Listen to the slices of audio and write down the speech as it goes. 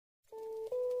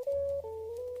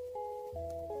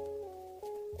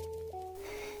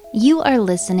You are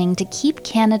listening to Keep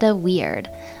Canada Weird,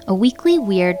 a weekly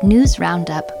weird news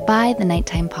roundup by the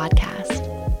Nighttime Podcast.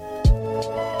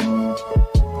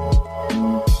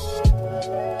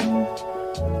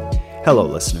 Hello,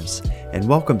 listeners, and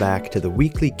welcome back to the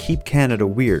weekly Keep Canada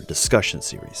Weird discussion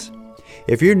series.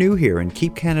 If you're new here in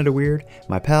Keep Canada Weird,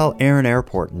 my pal Aaron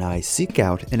Airport and I seek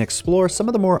out and explore some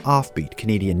of the more offbeat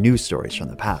Canadian news stories from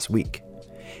the past week.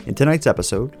 In tonight's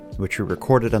episode, which we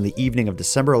recorded on the evening of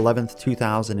December 11th,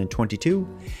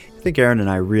 2022, I think Aaron and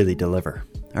I really deliver.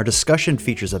 Our discussion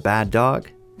features a bad dog,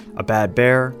 a bad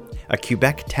bear, a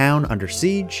Quebec town under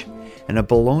siege, and a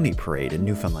bologna parade in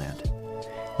Newfoundland.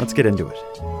 Let's get into it.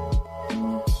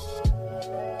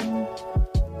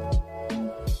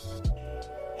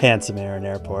 Handsome Aaron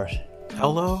Airport.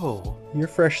 Hello. You're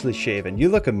freshly shaven. You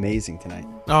look amazing tonight.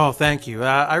 Oh, thank you.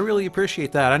 I really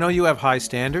appreciate that. I know you have high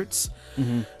standards.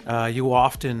 You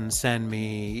often send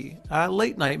me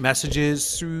late night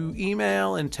messages through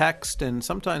email and text and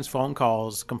sometimes phone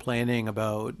calls complaining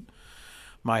about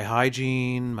my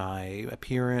hygiene, my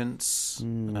appearance.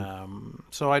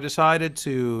 So I decided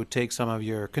to take some of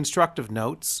your constructive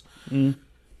notes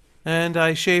and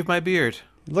I shaved my beard.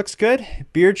 It looks good.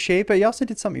 Beard shape, but you also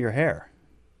did some of your hair.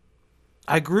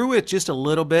 I grew it just a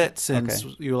little bit since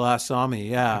you last saw me,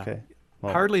 yeah. Okay.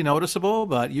 Well, hardly noticeable,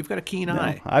 but you've got a keen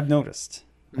eye. I've noticed.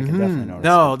 I can definitely notice.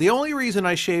 No, the only reason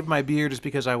I shaved my beard is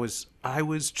because I was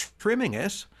trimming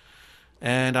it,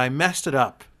 and I messed it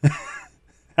up.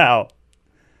 How?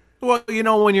 Well, you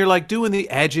know, when you're like doing the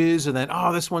edges, and then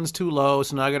this one's too low,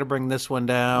 so now I got to bring this one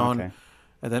down. Okay.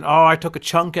 And then I took a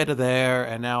chunk out of there,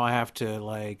 and now I have to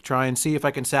like try and see if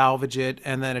I can salvage it,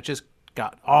 and then it just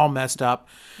got all messed up.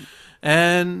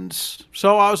 And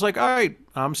so I was like, all right,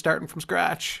 I'm starting from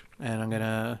scratch, and I'm going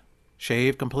to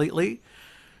shave completely.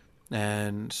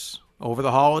 And over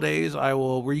the holidays, I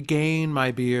will regain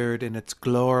my beard in its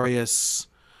glorious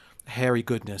hairy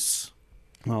goodness.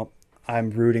 Well, I'm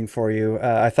rooting for you.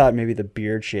 I thought maybe the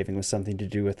beard shaving was something to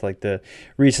do with like the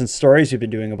recent stories you've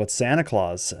been doing about Santa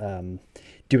Claus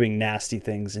doing nasty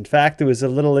things. In fact, there was a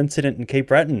little incident in Cape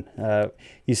Breton.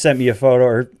 You sent me a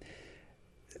photo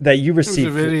that you received.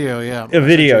 It was a video, yeah. A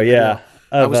video, yeah.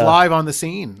 I was live on the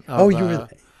scene. You were.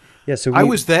 Yeah, so I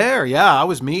was there. Yeah, I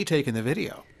was me taking the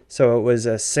video. So it was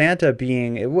Santa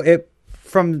being it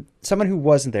from someone who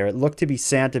wasn't there. It looked to be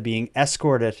Santa being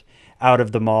escorted out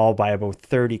of the mall by about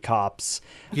 30 cops.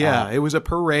 Yeah, it was a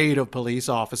parade of police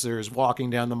officers walking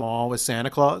down the mall with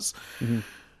Santa Claus. Mm-hmm.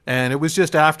 And it was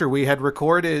just after we had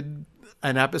recorded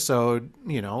an episode,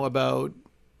 about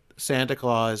Santa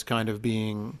Claus kind of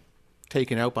being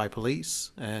taken out by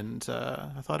police, and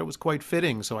I thought it was quite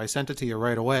fitting, so I sent it to you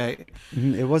right away.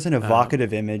 It was an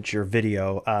evocative image or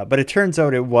video, but it turns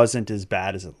out it wasn't as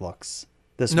bad as it looks.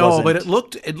 But it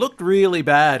looked really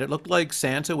bad. It looked like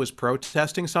Santa was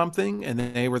protesting something, and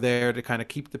they were there to kind of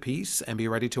keep the peace and be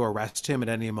ready to arrest him at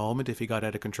any moment if he got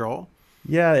out of control.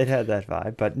 Yeah, it had that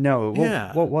vibe, but no.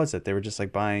 What was it? They were just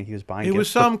like he was buying. It was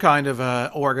some kind of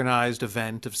a organized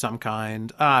event of some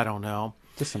kind. I don't know.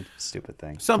 Just some stupid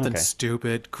thing. Something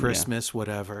stupid, Christmas,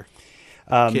 whatever.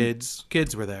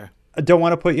 Kids were there. I don't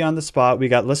want to put you on the spot. We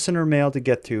got listener mail to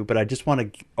get to, but I just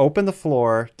want to open the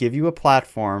floor, give you a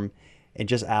platform, and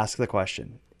just ask the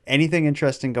question. Anything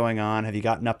interesting going on? Have you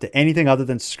gotten up to anything other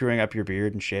than screwing up your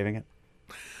beard and shaving it?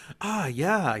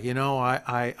 Yeah.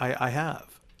 I have.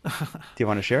 Do you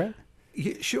want to share it?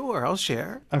 Yeah, sure, I'll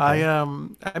share. Okay.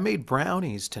 I made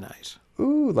brownies tonight.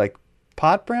 Ooh, like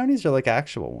pot brownies or like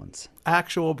actual ones?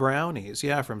 Actual brownies,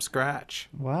 yeah, from scratch.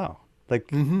 Wow. Like,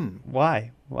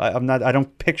 why? I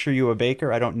don't picture you a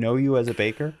baker. I don't know you as a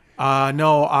baker.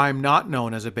 No, I'm not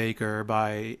known as a baker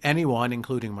by anyone,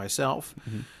 including myself.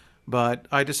 Mm-hmm. But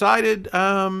I decided,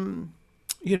 to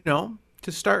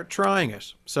start trying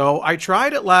it. So I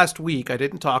tried it last week. I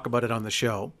didn't talk about it on the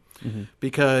show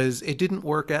because it didn't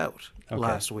work out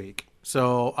last week.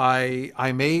 So I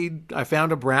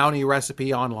found a brownie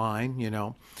recipe online,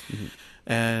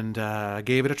 and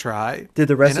gave it a try. Did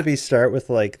the recipe start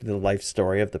with like the life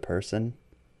story of the person?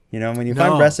 When you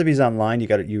find recipes online,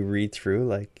 you read through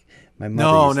like my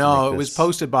mother used to make it was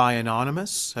posted by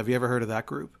Anonymous. Have you ever heard of that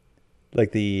group?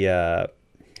 Like the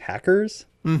hackers?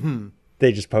 Mm-hmm.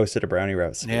 They just posted a brownie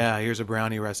recipe. Yeah, here's a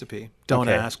brownie recipe. Don't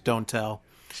ask, don't tell.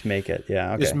 Just make it.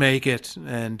 Yeah, okay. Just make it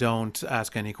and don't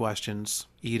ask any questions.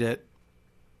 Eat it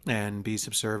and be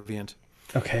subservient.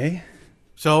 Okay.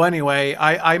 So anyway,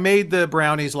 I made the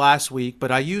brownies last week,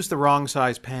 but I used the wrong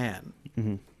size pan.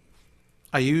 Mm-hmm.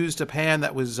 I used a pan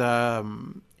that was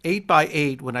 8 by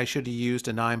 8 when I should have used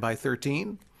a 9 by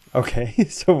 13. Okay,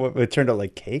 so it turned out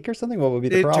like cake or something? What would be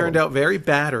the It turned problem? out very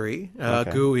battery,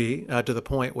 Okay. gooey, to the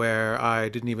point where I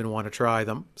didn't even want to try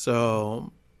them.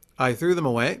 So I threw them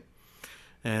away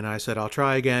and I said, I'll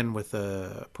try again with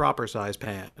a proper size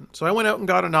pan. So I went out and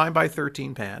got a 9 by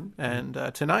 13 pan. And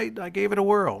tonight I gave it a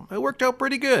whirl. It worked out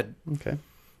pretty good. Okay.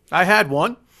 I had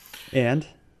one And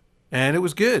and it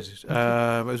was good.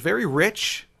 okay. It was very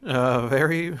rich,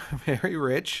 very, very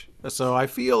rich. So I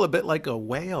feel a bit like a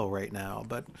whale right now,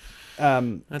 but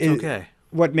that's It, okay.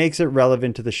 what makes it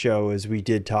relevant to the show is we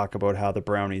did talk about how the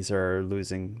brownies are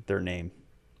losing their name.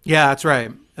 Yeah, that's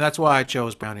right. That's why I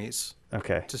chose brownies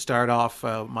Okay. to start off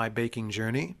my baking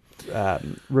journey.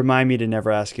 Remind me to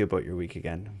never ask you about your week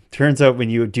again. Turns out when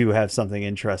you do have something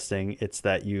interesting, it's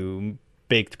that you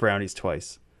baked brownies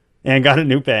twice and got a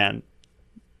new pan.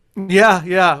 Yeah,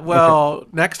 yeah. Okay. Well,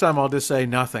 next time I'll just say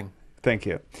nothing Thank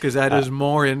you. because that is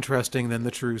more interesting than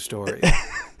the true story.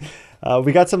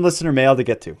 We got some listener mail to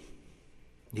get to.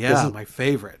 This Yeah, is my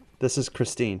favorite. this is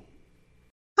Christine.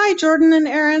 Hi, Jordan and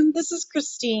Aaron. This is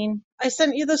Christine. I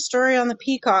sent you the story on the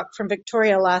peacock from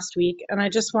Victoria last week, and I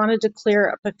just wanted to clear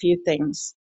up a few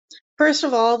things. First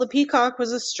of all, the peacock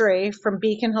was a stray from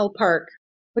Beacon Hill Park,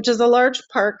 which is a large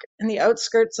park in the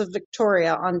outskirts of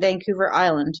Victoria on Vancouver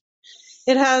Island.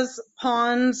 It has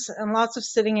ponds and lots of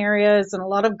sitting areas and a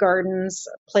lot of gardens,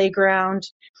 a playground.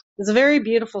 It's a very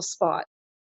beautiful spot.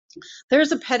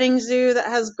 There's a petting zoo that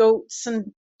has goats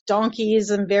and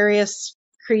donkeys and various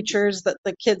creatures that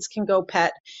the kids can go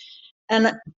pet.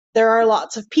 And there are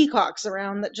lots of peacocks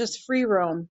around that just free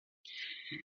roam.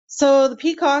 So the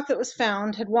peacock that was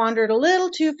found had wandered a little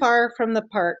too far from the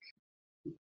park,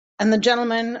 and the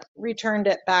gentleman returned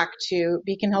it back to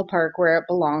Beacon Hill Park where it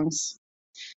belongs.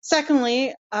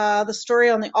 Secondly, the story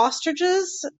on the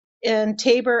ostriches in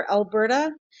Tabor,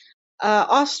 Alberta.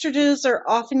 Ostriches are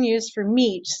often used for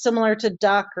meat, similar to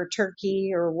duck or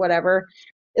turkey or whatever.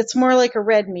 It's more like a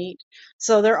red meat.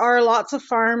 So there are lots of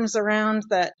farms around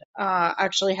that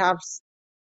actually have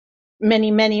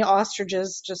many, many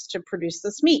ostriches just to produce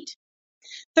this meat.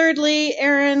 Thirdly,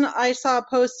 Aaron, I saw a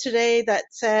post today that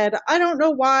said, I don't know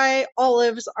why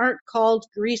olives aren't called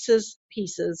Grease's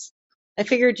Pieces. I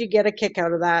figured you'd get a kick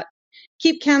out of that.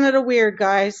 Keep Canada weird,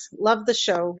 guys. Love the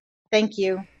show. Thank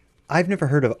you. I've never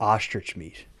heard of ostrich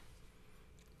meat.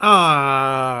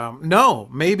 No,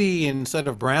 maybe instead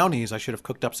of brownies, I should have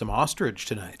cooked up some ostrich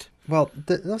tonight. Well,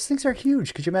 those things are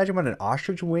huge. Could you imagine what an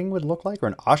ostrich wing would look like, or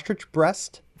an ostrich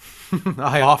breast?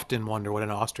 I often wonder what an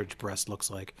ostrich breast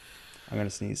looks like. I'm gonna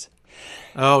sneeze.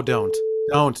 Oh, don't,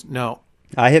 no.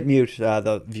 I hit mute.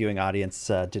 The viewing audience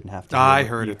didn't have to hear I what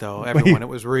heard you. it though. Everyone, it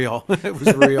was real. It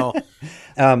was real.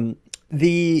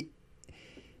 The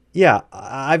Yeah,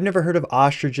 I've never heard of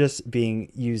ostriches being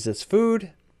used as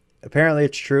food. Apparently,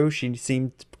 it's true. She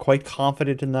seemed quite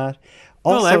confident in that.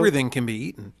 Well, Also, everything can be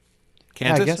eaten, yeah,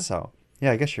 can't I it? guess so.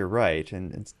 Yeah, I guess you're right,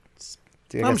 and I I'm guess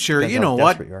it sure, depends you how know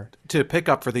what, desperate you are. to pick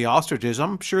up for the ostriches,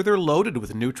 I'm sure they're loaded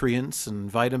with nutrients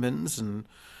and vitamins and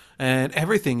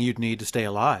everything you'd need to stay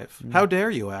alive. How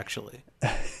dare you, actually?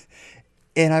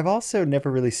 And I've also never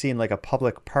really seen like a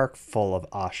public park full of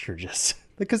ostriches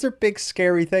because they're big,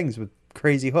 scary things with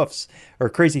crazy hoofs or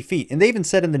crazy feet. And they even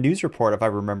said in the news report, if I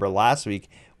remember last week,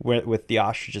 with the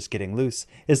ostriches getting loose,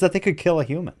 is that they could kill a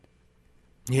human.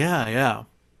 Yeah, yeah.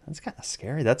 That's kind of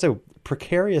scary. That's a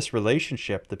precarious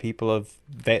relationship the people of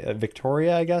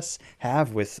Victoria, I guess,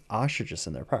 have with ostriches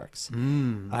in their parks. I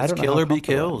That's don't know kill how or be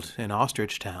comfortable that killed in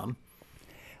Ostrich Town.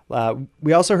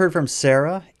 we also heard from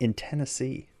Sarah in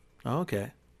Tennessee.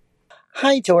 Okay.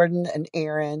 Hi, Jordan and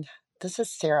Aaron. This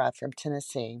is Sarah from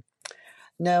Tennessee.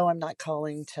 No, I'm not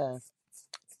calling to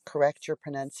correct your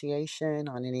pronunciation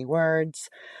on any words.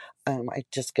 I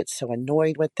just get so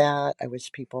annoyed with that. I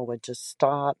wish people would just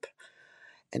stop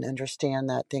and understand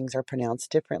that things are pronounced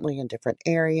differently in different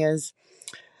areas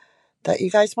that you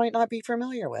guys might not be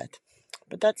familiar with.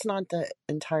 But that's not the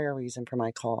entire reason for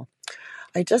my call.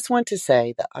 I just want to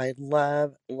say that I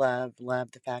love, love,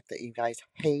 love the fact that you guys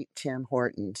hate Tim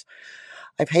Hortons.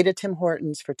 I've hated Tim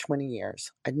Hortons for 20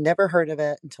 years. I'd never heard of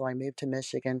it until I moved to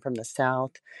Michigan from the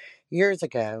South years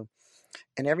ago.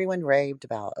 And everyone raved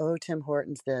about, oh, Tim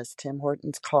Hortons this, Tim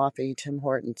Hortons coffee, Tim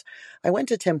Hortons. I went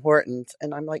to Tim Hortons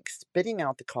and I'm like spitting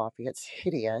out the coffee. It's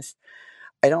hideous.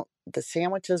 The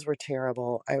sandwiches were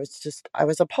terrible. I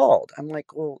was appalled. I'm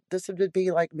like, well, this would be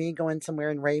like me going somewhere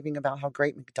and raving about how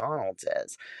great McDonald's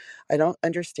is. I don't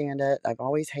understand it. I've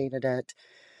always hated it.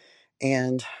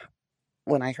 And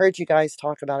when I heard you guys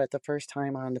talk about it the first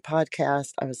time on the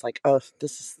podcast, I was like, oh,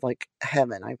 this is like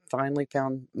heaven. I finally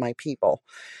found my people.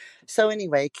 So,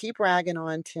 anyway, keep ragging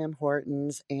on Tim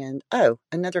Hortons. And oh,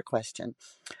 another question.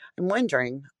 I'm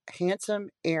wondering,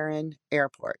 Handsome Aaron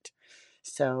Airport.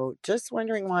 So just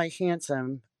wondering why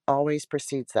handsome always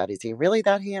precedes that. Is he really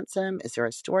that handsome? Is there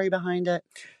a story behind it?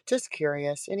 Just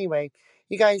curious. Anyway,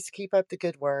 you guys keep up the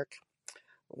good work.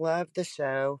 Love the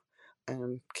show.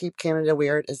 Keep Canada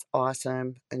Weird is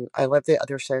awesome. And I love the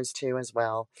other shows too as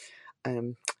well.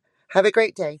 Um, have a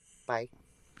great day. Bye.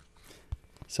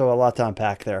 So a lot to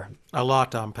unpack there. A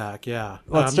lot to unpack, yeah.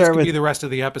 Let's This start could with be the rest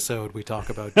of the episode we talk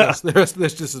about. Just the rest of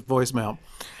this just is voicemail.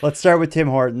 let's start with Tim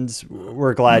Hortons.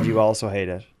 We're glad you also hate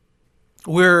it.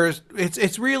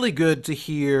 It's really good to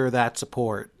hear that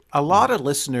support. A lot of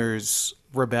listeners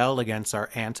rebel against our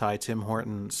anti Tim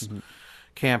Hortons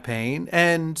campaign,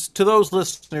 and to those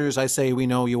listeners, I say we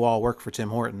know you all work for Tim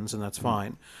Hortons, and that's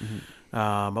fine.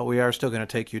 But we are still going to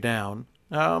take you down.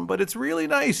 But it's really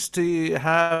nice to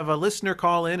have a listener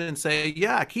call in and say,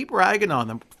 yeah, keep ragging on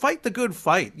them. Fight the good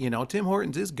fight. You know, Tim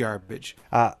Hortons is garbage.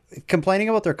 Complaining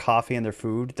about their coffee and their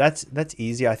food, that's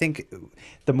easy. I think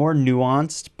the more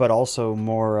nuanced but also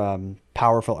more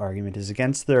powerful argument is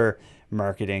against their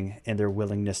marketing and their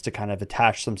willingness to kind of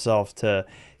attach themselves to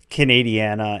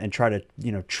Canadiana and try to,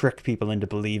 trick people into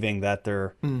believing that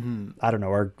they're, I don't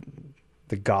know, are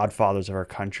the godfathers of our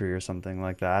country or something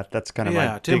like that. That's kind of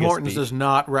my Tim biggest Hortons beef. does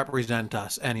not represent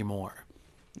us anymore.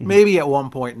 Maybe at one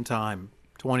point in time,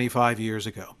 25 years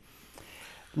ago.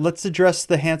 Let's address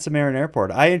the Handsome Aaron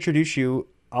Airport. I introduce you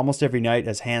almost every night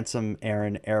as Handsome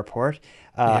Aaron Airport.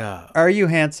 Are you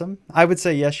handsome? I would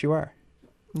say yes, you are.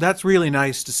 That's really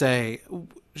nice to say.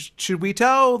 Should we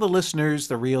tell the listeners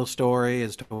the real story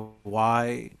as to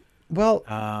why? Well,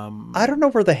 I don't know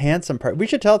where the handsome part. We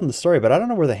should tell them the story, but I don't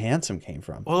know where the handsome came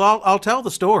from. Well, I'll tell the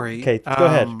story. Okay, go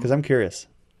ahead, because I'm curious.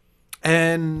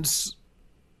 And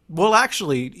well,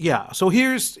 actually, yeah. So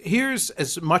here's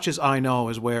as much as I know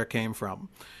is where it came from.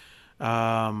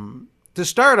 To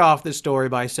start off this story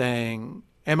by saying,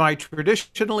 am I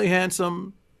traditionally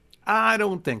handsome? I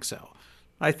don't think so.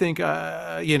 I think,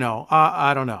 I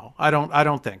don't know. I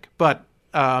don't think. But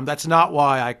that's not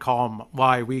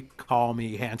why we call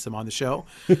me handsome on the show.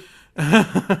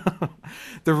 The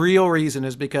real reason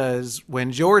is because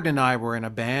when Jordan and I were in a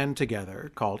band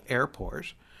together called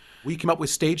Airport, we came up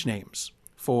with stage names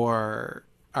for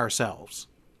ourselves.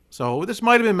 So this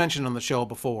might have been mentioned on the show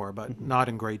before, but not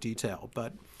in great detail.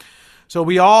 But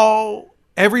so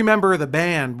every member of the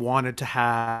band wanted to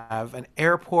have an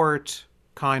airport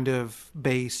kind of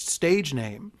based stage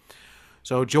name.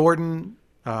 So Jordan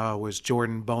was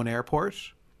Jordan Bone Airport.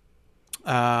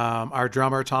 Our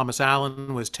drummer, Thomas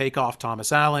Allen, was Takeoff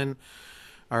Thomas Allen.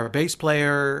 Our bass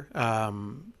player,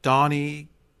 Donnie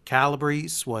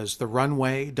Calabrese, was The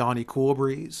Runway, Donnie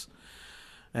Coolbreeze.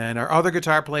 And our other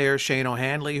guitar player, Shane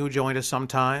O'Hanley, who joined us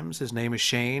sometimes. His name is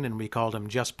Shane, and we called him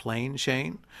just plain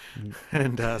Shane.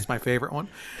 And it's my favorite one.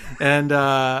 And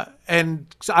I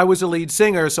was a lead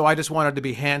singer, so I just wanted to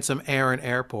be Handsome Aaron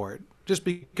Airport. Just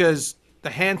because the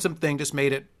handsome thing just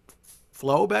made it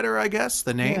flow better, I guess,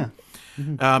 the name.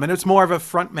 Yeah. And it's more of a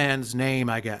frontman's name,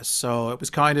 I guess. So it was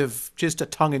kind of just a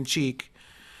tongue-in-cheek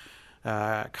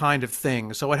kind of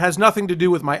thing. So it has nothing to do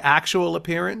with my actual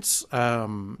appearance.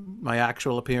 My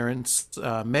actual appearance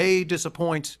may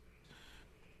disappoint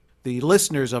the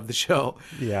listeners of the show.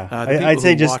 Yeah, I'd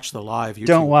say just watch the live YouTube.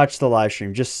 Don't watch the live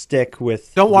stream. Just stick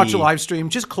with. Don't watch the live stream.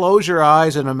 Just close your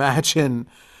eyes and imagine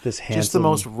this handsome, just the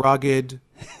most rugged,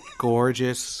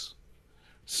 gorgeous,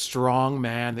 strong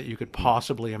man that you could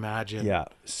possibly imagine. Yeah,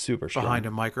 super strong behind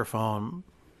a microphone.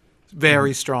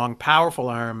 Very strong, powerful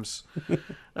arms.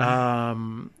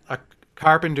 A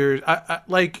carpenter's,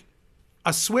 like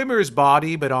a swimmer's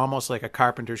body, but almost like a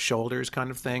carpenter's shoulders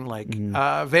kind of thing. Like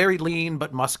very lean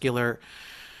but muscular.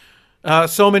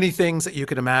 So many things that you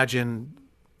could imagine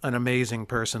an amazing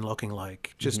person looking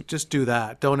like. Just do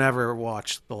that. Don't ever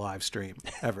watch the live stream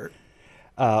ever.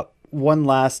 One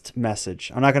last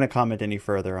message. I'm not going to comment any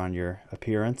further on your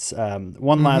appearance.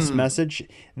 One last message.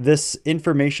 This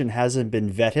information hasn't been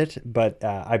vetted, but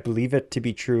I believe it to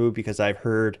be true because I've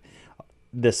heard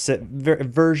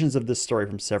versions of this story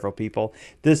from several people.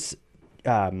 This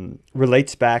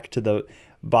relates back to the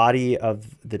body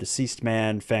of the deceased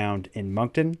man found in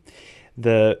Moncton.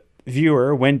 The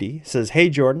viewer, Wendy, says, "Hey,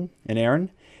 Jordan and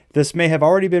Aaron. This may have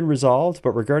already been resolved,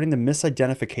 but regarding the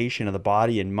misidentification of the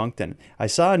body in Moncton, I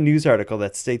saw a news article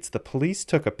that states the police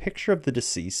took a picture of the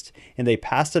deceased and they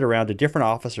passed it around to different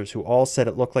officers who all said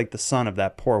it looked like the son of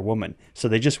that poor woman, so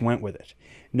they just went with it.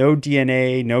 No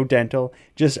DNA, no dental,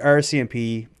 just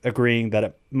RCMP agreeing that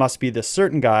it must be this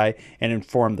certain guy and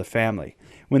informed the family.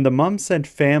 When the mom sent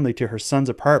family to her son's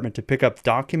apartment to pick up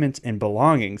documents and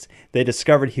belongings, they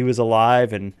discovered he was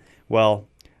alive and, well,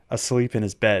 asleep in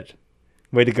his bed.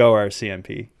 Way to go,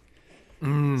 RCMP.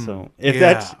 So if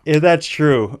yeah. that's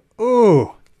true,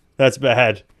 ooh, that's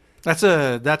bad.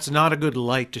 That's not a good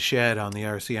light to shed on the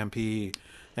RCMP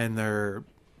and their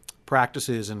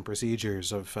practices and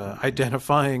procedures of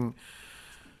identifying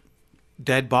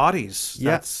dead bodies.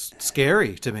 Yeah. That's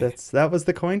scary to me. That was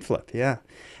the coin flip, yeah.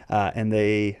 And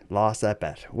they lost that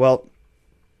bet. Well,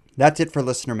 that's it for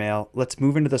listener mail. Let's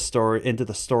move into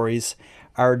the stories.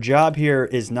 Our job here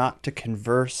is not to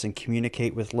converse and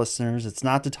communicate with listeners. It's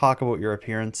not to talk about your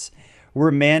appearance.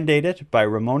 We're mandated by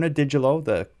Ramona Digilo,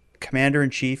 the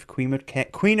Commander-in-Chief, Queen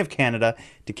of Canada,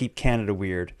 to keep Canada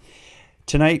weird.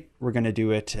 Tonight, we're going to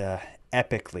do it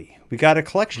epically. We got a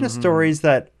collection of stories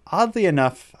that, oddly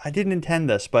enough, I didn't intend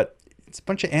this, but it's a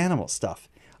bunch of animal stuff.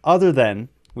 Other than,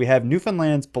 we have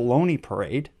Newfoundland's bologna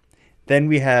parade. Then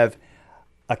we have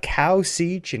a cow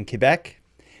siege in Quebec.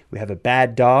 We have a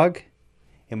bad dog.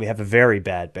 And we have a very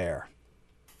bad bear.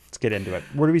 Let's get into it.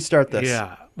 Where do we start this?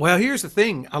 Yeah. Well, here's the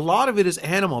thing. A lot of it is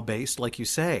animal-based, like you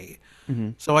say.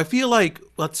 So I feel like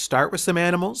let's start with some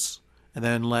animals, and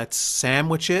then let's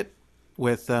sandwich it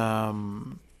with,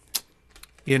 the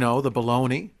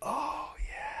bologna. Oh,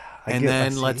 yeah. And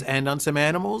then let's end on some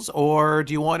animals. Or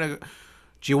do you want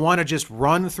to just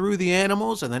run through the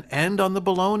animals and then end on the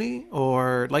bologna?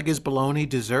 Or like, is bologna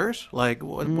dessert? Like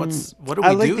what do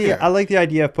we do here? I like the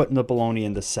idea of putting the bologna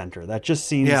in the center. That just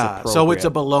seems appropriate. So it's a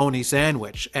bologna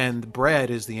sandwich and the bread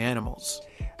is the animals.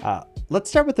 Let's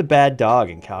start with the bad dog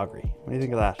in Calgary. What do you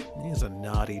think of that? He's a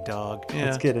naughty dog. Yeah.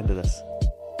 Let's get into this.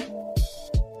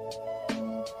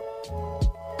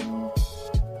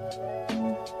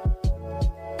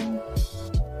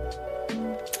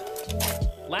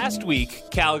 Last week,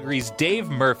 Calgary's Dave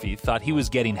Murphy thought he was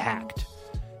getting hacked.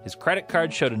 His credit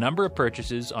card showed a number of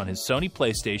purchases on his Sony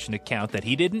PlayStation account that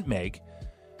he didn't make.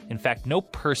 In fact, no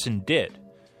person did.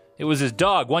 It was his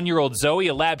dog, 1-year-old Zoe,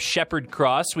 a lab shepherd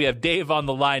cross. We have Dave on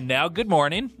the line now. Good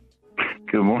morning.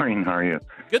 Good morning. How are you?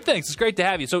 Good, thanks. It's great to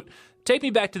have you. So take me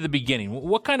back to the beginning.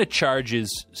 What kind of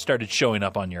charges started showing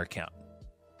up on your account?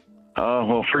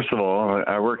 Well, first of all,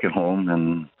 I work at home,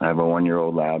 and I have a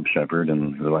 1-year-old lab shepherd,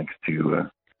 and who likes to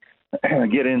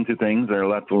get into things that are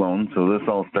left alone. So this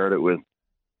all started with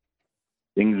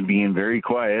things being very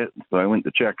quiet. So I went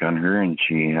to check on her, and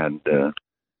she had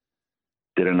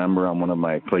did a number on one of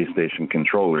my PlayStation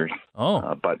controllers.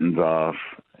 Buttons off,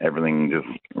 everything just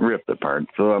ripped apart.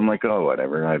 So I'm like, oh,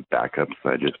 whatever. I have backups. So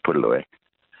I just put it away.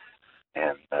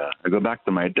 And I go back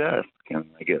to my desk, and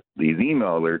I get these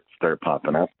email alerts start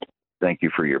popping up. Thank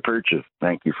you for your purchase.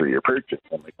 Thank you for your purchase.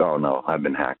 I'm like, oh, no, I've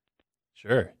been hacked.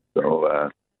 Sure. So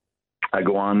I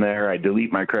go on there. I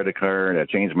delete my credit card. I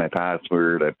change my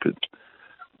password. I put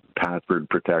password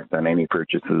protect on any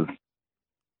purchases.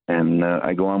 And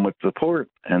I go on with support.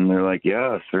 And they're like,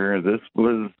 yeah, sir, this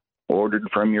was ordered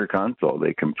from your console.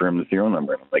 They confirmed the serial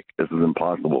number. I'm like, this is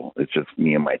impossible. It's just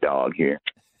me and my dog here.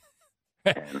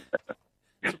 And,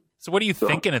 so what are you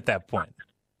thinking at that point?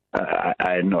 I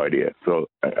had no idea. So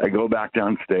I go back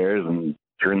downstairs and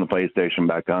turn the PlayStation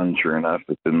back on. Sure enough,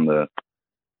 it's in the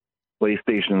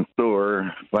PlayStation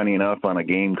store, funny enough, on a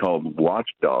game called Watch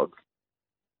Dogs.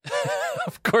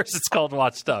 Of course it's called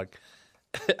Watch Dog.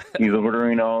 He's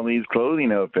ordering all these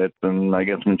clothing outfits, and I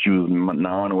guess when she was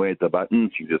gnawing away at the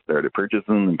buttons, she just started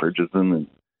purchasing. And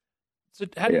so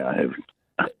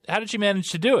how did she manage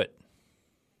to do it?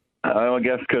 I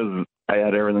guess because I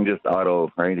had everything just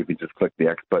auto, right? If you just click the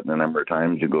X button a number of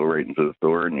times, you go right into the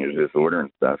store and you just order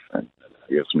and stuff. And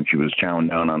I guess when she was chowing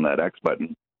down on that X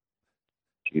button,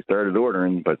 she started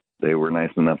ordering, but they were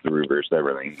nice enough to reverse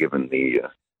everything given the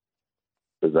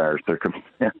bizarre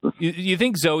circumstances. You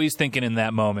think Zoe's thinking in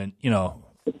that moment,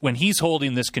 when he's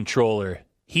holding this controller,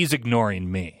 he's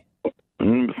ignoring me?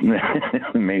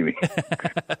 Maybe.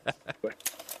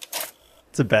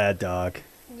 It's a bad dog.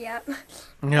 Yep.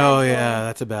 Oh, yeah,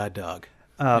 that's a bad dog.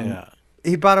 Yeah.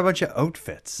 He bought a bunch of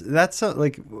outfits. That's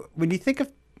when you think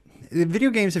of video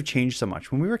games have changed so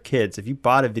much. When we were kids, if you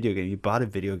bought a video game, you bought a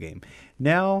video game.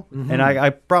 Now, and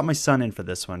I brought my son in for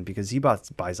this one because he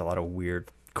buys a lot of weird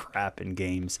crap in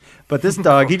games. But this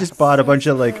dog, he just bought a bunch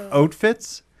of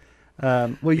outfits.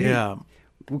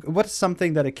 What's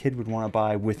something that a kid would want to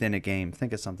buy within a game?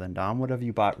 Think of something, Dom. What have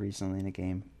you bought recently in a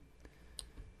game?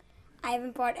 I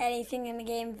haven't bought anything in the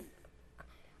game.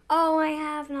 Oh, I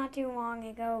have not too long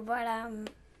ago, but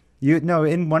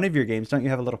in one of your games, don't you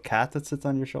have a little cat that sits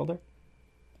on your shoulder?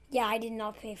 Yeah, I did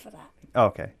not pay for that. Oh,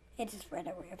 okay. It just read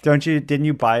away. Didn't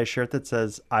you buy a shirt that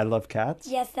says "I love cats"?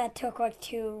 Yes, that took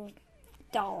 $2.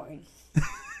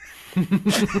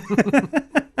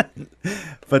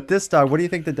 But this dog, what do you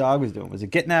think the dog was doing? Was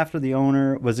it getting after the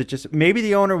owner? Was it just maybe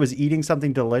the owner was eating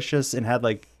something delicious and had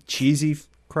like cheesy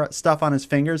stuff on his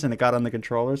fingers and it got on the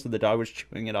controller, so the dog was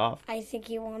chewing it off? I think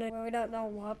he wanted, we don't know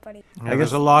what, but I guess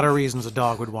there's a lot of reasons a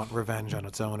dog would want revenge on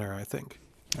its owner, I think.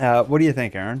 What do you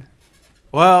think, Aaron?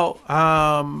 Well,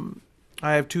 I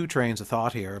have two trains of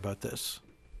thought here about this.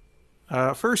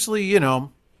 Firstly,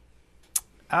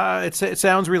 it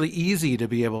sounds really easy to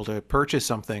be able to purchase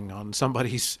something on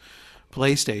somebody's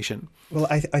PlayStation. Well,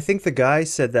 I think the guy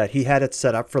said that he had it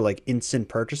set up for like instant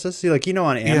purchases. See, like,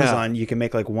 on Amazon, you can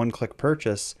make like one-click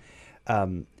purchase.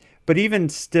 But even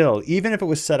still, even if it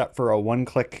was set up for a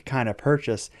one-click kind of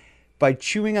purchase, by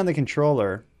chewing on the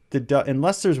controller,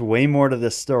 unless there's way more to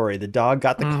this story, the dog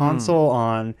got the console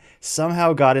on,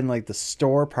 somehow got in like the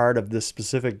store part of this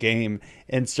specific game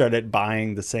and started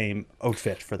buying the same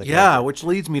outfit for the character. Which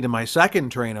leads me to my second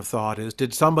train of thought is,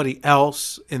 did somebody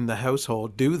else in the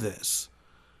household do this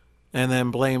and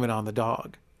then blame it on the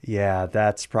dog? Yeah,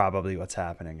 that's probably what's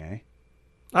happening, eh?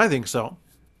 I think so.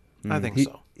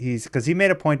 Because he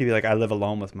made a point to be like, I live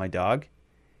alone with my dog.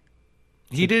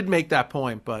 He did make that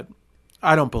point, but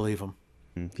I don't believe him.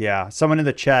 Yeah. Someone in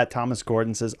the chat, Thomas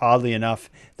Gordon, says, oddly enough,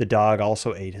 the dog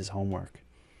also ate his homework.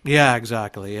 Yeah,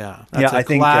 exactly. Yeah. That's a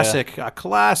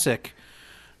classic,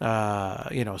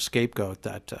 scapegoat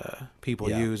that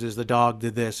people use is the dog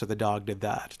did this or the dog did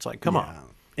that. It's like, come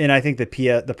on. And I think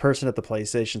the person at the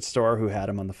PlayStation store who had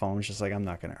him on the phone was just like, I'm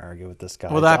not going to argue with this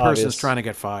guy. Well, that person's trying to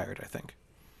get fired, I think.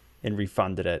 And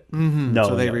refunded it. Mm-hmm. No,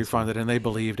 so they refunded and they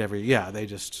believed they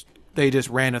just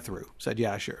ran it through. Said,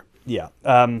 yeah, sure. Yeah.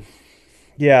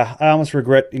 Yeah, I almost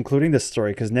regret including this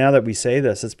story because now that we say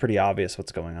this, it's pretty obvious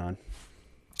what's going on.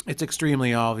 It's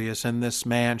extremely obvious, and this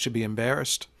man should be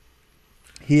embarrassed.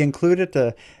 He included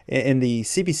in the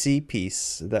CBC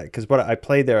piece, because what I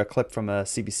played there, a clip from a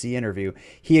CBC interview,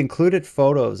 he included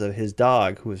photos of his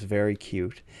dog, who was very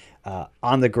cute,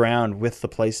 on the ground with the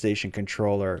PlayStation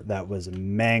controller that was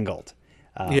mangled.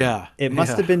 It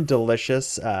must have been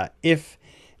delicious. If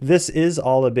this is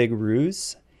all a big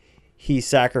ruse, he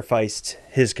sacrificed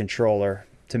his controller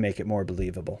to make it more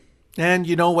believable. And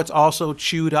you know what's also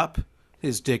chewed up?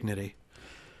 His dignity.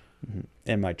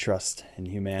 And my trust in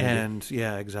humanity. And,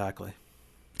 yeah, exactly.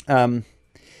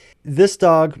 This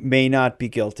dog may not be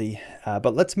guilty,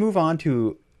 but let's move on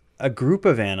to a group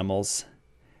of animals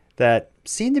that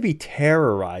seem to be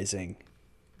terrorizing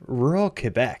rural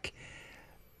Quebec.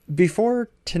 Before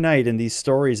tonight in these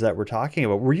stories that we're talking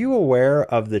about, were you aware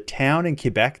of the town in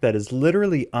Quebec that is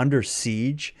literally under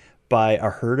siege by a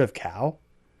herd of cow?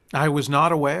 I was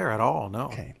not aware at all, no.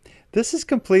 Okay. This is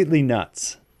completely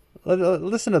nuts.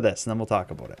 Listen to this, and then we'll talk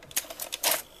about it.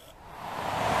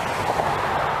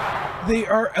 They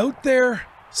are out there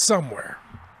somewhere.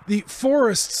 The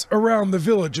forests around the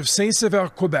village of Saint-Sever,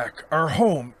 Quebec, are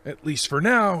home, at least for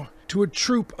now, to a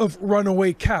troop of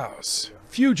runaway cows.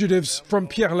 Fugitives from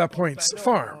Pierre Lapointe's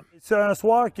farm.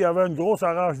 Lapointe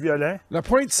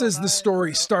says the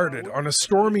story started on a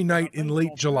stormy night in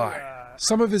late July.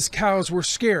 Some of his cows were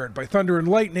scared by thunder and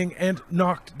lightning and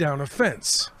knocked down a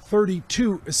fence.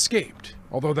 32 escaped,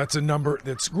 although that's a number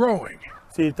that's growing.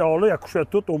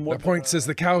 Lapointe says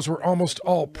the cows were almost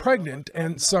all pregnant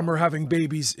and some are having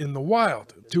babies in the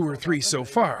wild, 2 or 3 so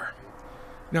far.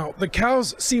 Now, the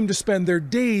cows seem to spend their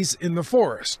days in the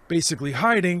forest, basically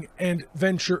hiding, and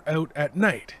venture out at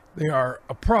night. They are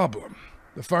a problem.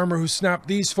 The farmer who snapped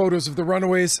these photos of the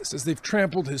runaways says they've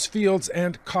trampled his fields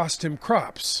and cost him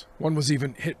crops. One was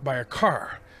even hit by a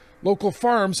car. Local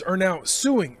farms are now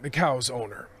suing the cow's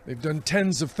owner. They've done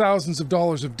tens of thousands of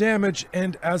dollars of damage,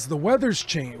 and as the weather's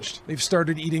changed, they've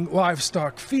started eating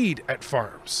livestock feed at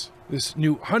farms. This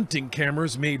new hunting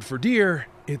camera's made for deer.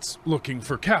 It's looking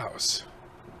for cows.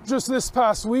 Just this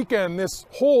past weekend, this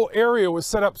whole area was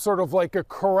set up sort of like a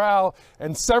corral,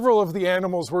 and several of the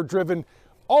animals were driven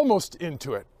almost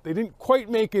into it. They didn't quite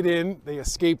make it in, they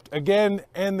escaped again,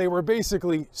 and they were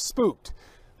basically spooked.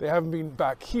 They haven't been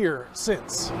back here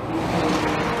since.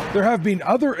 There have been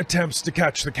other attempts to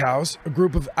catch the cows. A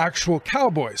group of actual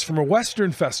cowboys from a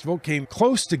Western festival came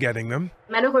close to getting them.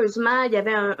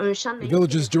 The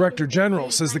village's director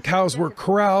general says the cows were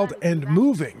corralled and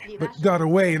moving, but got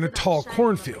away in a tall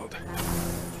cornfield.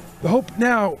 The hope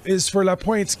now is for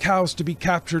Lapointe's cows to be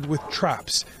captured with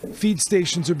traps. Feed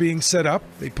stations are being set up.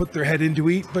 They put their head in to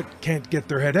eat, but can't get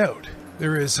their head out.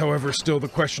 There is, however, still the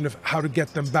question of how to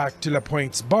get them back to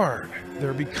Lapointe's barn.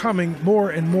 They're becoming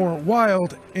more and more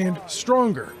wild and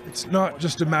stronger. It's not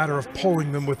just a matter of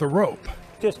pulling them with a rope.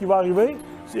 Lapointe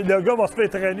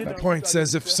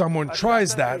says if someone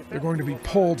tries that, they're going to be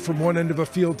pulled from one end of a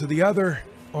field to the other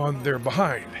on their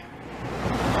behind.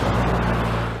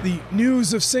 The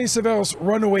news of Saint-Sever's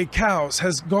runaway cows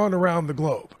has gone around the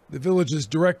globe. The village's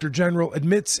director general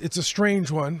admits it's a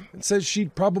strange one and says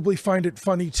she'd probably find it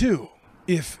funny too,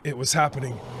 if it was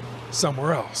happening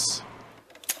somewhere else.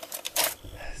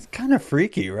 It's kind of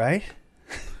freaky, right?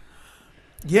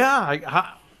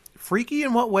 Yeah, freaky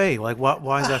in what way? Like,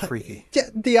 why is that freaky? Yeah,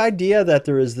 the idea that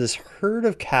there is this herd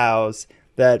of cows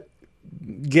that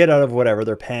get out of whatever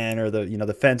their pen or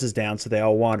the fence is down, so they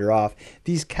all wander off.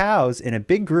 These cows in a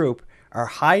big group are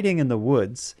hiding in the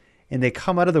woods, and they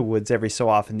come out of the woods every so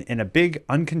often in a big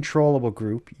uncontrollable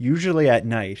group, usually at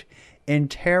night,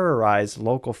 and terrorize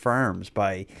local farms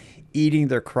by eating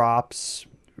their crops,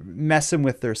 messing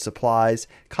with their supplies,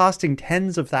 costing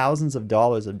tens of thousands of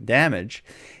dollars of damage.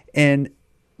 And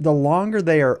the longer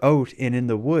they are out and in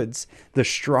the woods, the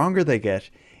stronger they get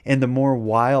and the more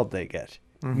wild they get,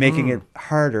 making it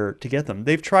harder to get them.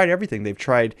 They've tried everything. They've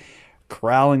tried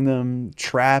corralling them,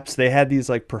 traps. They had these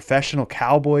like professional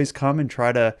cowboys come and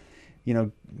try to,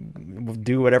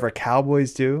 do whatever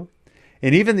cowboys do.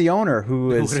 And even the owner,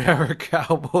 who is whatever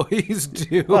cowboys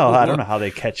do. Well, I don't know how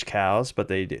they catch cows, but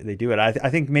they do it. I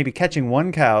think maybe catching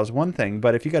one cow is one thing,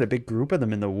 but if you got a big group of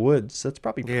them in the woods, that's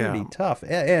probably pretty tough.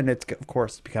 And it's of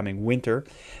course becoming winter.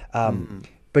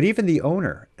 But even the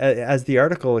owner, as the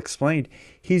article explained,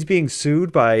 he's being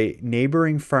sued by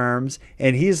neighboring farms,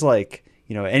 and he's like,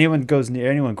 anyone goes near,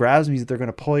 anyone grabs him, they're going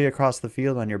to pull you across the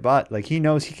field on your butt. Like, he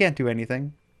knows he can't do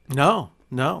anything. No.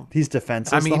 He's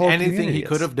defenseless. I mean, anything he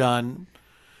could have done.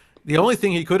 The only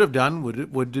thing he could have done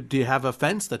would have a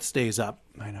fence that stays up.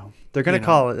 I know. They're going to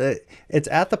call it. It's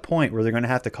at the point where they're going to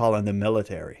have to call in the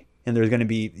military, and there's going to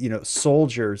be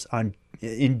soldiers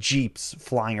in jeeps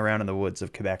flying around in the woods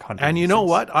of Quebec hunting. And you know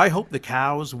what? I hope the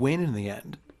cows win in the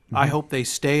end. I hope they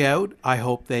stay out. I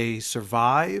hope they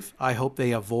survive. I hope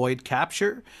they avoid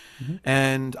capture.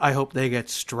 And I hope they get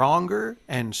stronger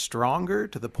and stronger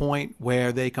to the point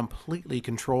where they completely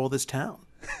control this town.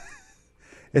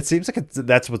 It seems like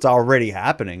that's what's already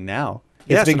happening now.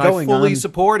 Yes, and I fully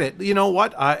support it. You know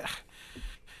what?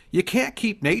 You can't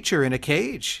keep nature in a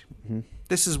cage.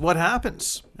 This is what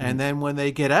happens. And then when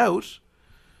they get out,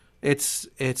 it's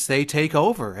they take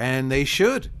over, and they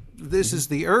should. This is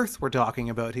the earth we're talking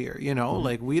about here.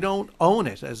 Like, we don't own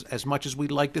it as much as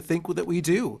we'd like to think that we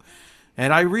do.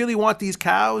 And I really want these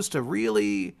cows to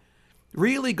really,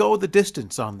 really go the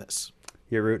distance on this.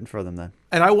 You're rooting for them then.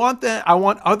 And I want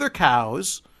other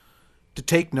cows to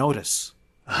take notice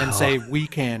and say, we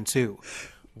can too.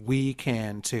 We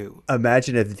can too.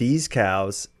 Imagine if these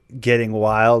cows, getting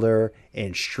wilder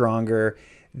and stronger,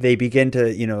 they begin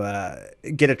to,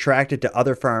 get attracted to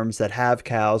other farms that have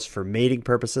cows for mating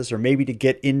purposes, or maybe to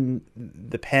get in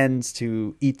the pens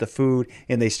to eat the food,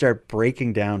 and they start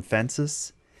breaking down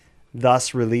fences,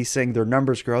 thus releasing their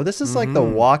numbers grow. This is like The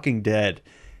Walking Dead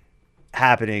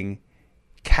happening,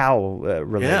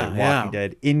 cow-related Walking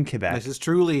Dead in Quebec. This is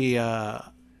truly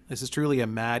a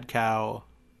mad cow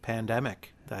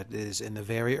pandemic that is in the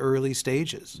very early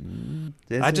stages.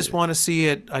 I just want to see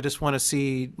it. I just want to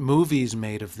see movies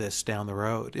made of this down the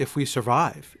road. If we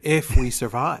survive.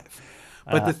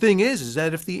 But the thing is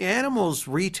that if the animals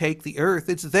retake the earth,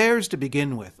 it's theirs to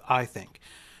begin with, I think.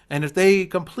 And if they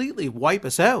completely wipe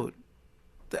us out,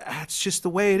 that's just the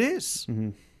way it is.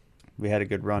 We had a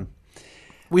good run.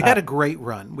 We had a great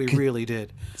run. We really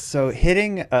did. So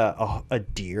hitting a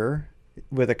deer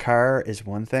with a car is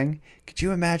one thing. Could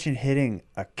you imagine hitting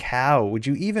a cow? Would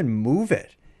you even move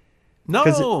it? No.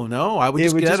 I would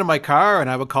just get out of my car and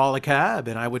I would call a cab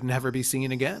and I would never be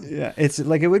seen again. Yeah, it's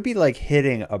like it would be like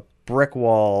hitting a brick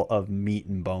wall of meat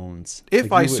and bones.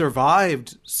 If I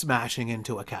survived smashing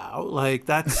into a cow, like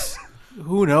that's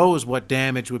who knows what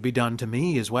damage would be done to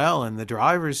me as well in the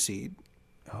driver's seat.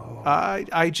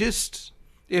 I just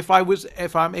if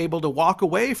I'm able to walk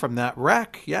away from that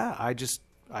wreck,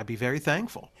 I'd be very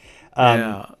thankful.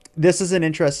 This is an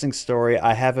interesting story.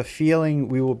 I have a feeling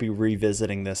we will be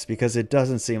revisiting this because it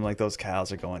doesn't seem like those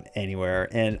cows are going anywhere.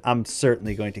 And I'm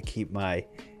certainly going to keep my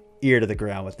ear to the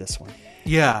ground with this one.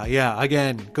 Yeah.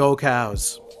 Again, go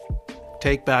cows.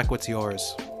 Take back what's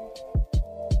yours.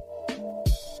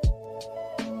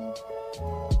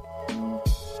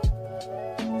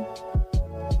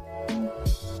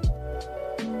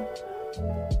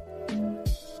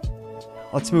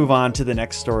 Let's move on to the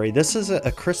next story. This is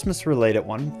a Christmas-related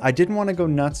one. I didn't want to go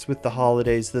nuts with the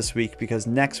holidays this week because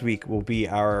next week will be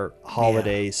our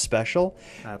holiday special.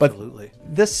 Absolutely.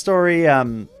 But this story,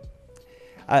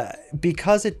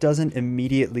 because it doesn't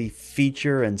immediately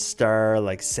feature and star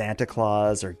like Santa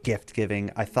Claus or gift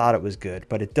giving, I thought it was good.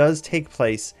 But it does take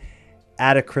place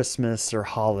at a Christmas or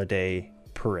holiday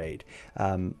parade.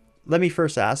 let me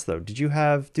first ask though, do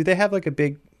they have like a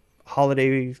big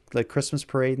holiday, like Christmas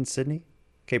parade in Sydney,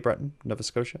 Cape Breton, Nova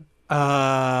Scotia?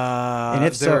 And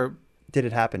if so, There, did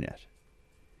it happen yet?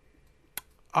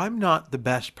 I'm not the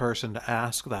best person to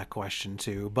ask that question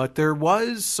to, but there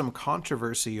was some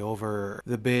controversy over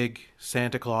the big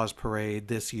Santa Claus parade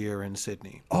this year in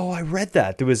Sydney. Oh, I read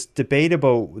that. There was debate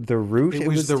about the route It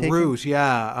was the taking. route,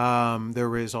 yeah. There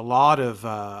was a lot of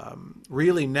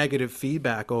really negative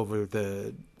feedback over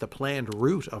the planned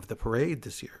route of the parade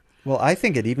this year. Well, I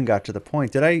think it even got to the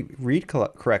point. Did I read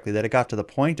correctly that it got to the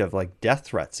point of like death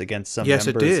threats against some Yes,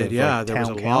 it members did. of Yeah, like there was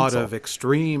a town lot council? of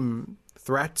extreme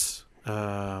threats,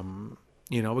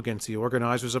 against the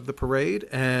organizers of the parade,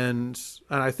 and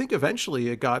I think eventually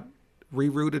it got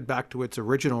rerouted back to its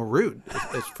original route,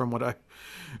 from what I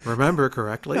remember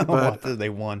correctly. Oh, But they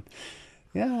won.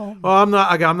 Yeah. well, I'm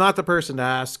not the person to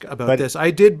ask about But this. I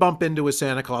did bump into a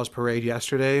Santa Claus parade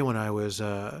yesterday when I was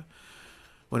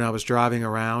driving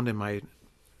around in my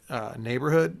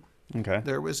neighborhood. okay.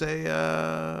 There was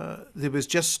it was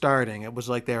just starting. It was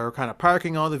like they were kind of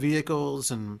parking all the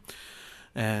vehicles and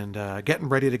getting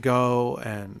ready to go,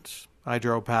 and I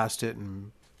drove past it,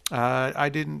 and I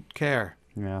didn't care.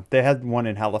 Yeah, they had one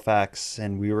in Halifax,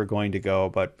 and we were going to go,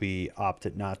 but we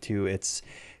opted not to. It's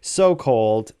so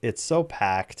cold. It's so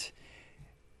packed.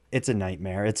 It's a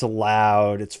nightmare. It's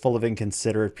loud. It's full of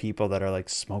inconsiderate people that are like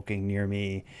smoking near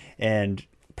me, and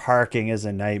parking is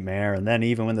a nightmare. And then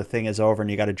even when the thing is over and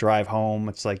you got to drive home,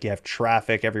 it's like you have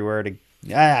traffic everywhere to.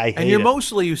 I hate And you're it.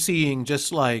 mostly seeing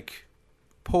just like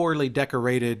poorly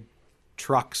decorated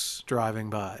trucks driving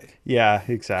by. Yeah,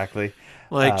 exactly.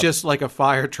 Like just like a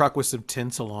fire truck with some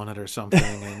tinsel on it or something.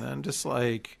 And then just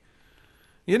like,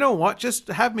 you know what? Just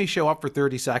have me show up for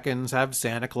 30 seconds, have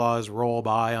Santa Claus roll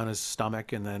by on his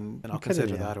stomach, and I'll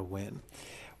consider that a win.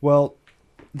 Well,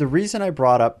 the reason I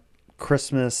brought up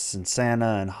Christmas and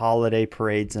Santa and holiday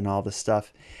parades and all this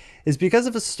stuff is because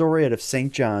of a story out of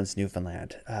St. John's,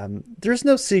 Newfoundland. There's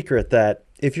no secret that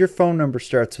if your phone number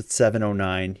starts with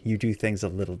 709, you do things a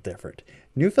little different.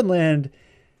 Newfoundland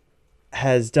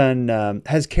has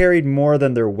carried more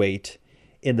than their weight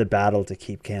in the battle to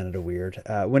keep Canada weird.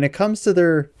 When it comes to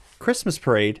their Christmas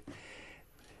parade,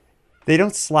 they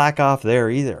don't slack off there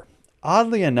either.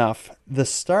 Oddly enough, the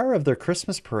star of their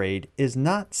Christmas parade is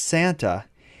not Santa.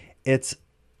 It's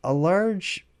a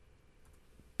large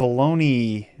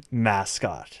bologna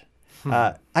mascot.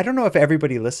 I don't know if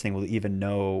everybody listening will even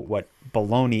know what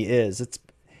bologna is. It's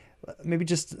maybe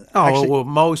just Well,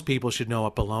 most people should know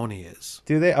what bologna is.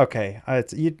 do they? Okay,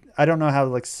 I don't know how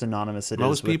like synonymous it is.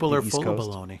 Most with people the are East full of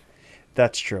Coast. bologna.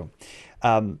 That's true.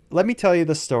 Let me tell you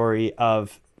the story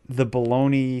of the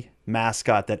bologna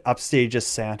mascot that upstages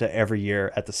Santa every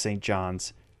year at the St.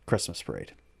 John's Christmas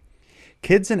parade.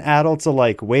 Kids and adults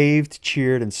alike waved,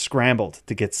 cheered, and scrambled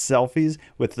to get selfies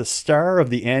with the star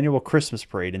of the annual Christmas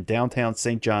parade in downtown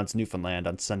St. John's, Newfoundland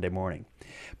on Sunday morning.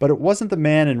 But it wasn't the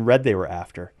man in red they were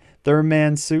after. Their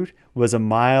man's suit was a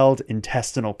mild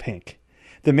intestinal pink.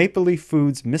 The Maple Leaf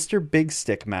Foods Mr. Big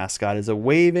Stick mascot is a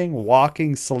waving,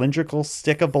 walking, cylindrical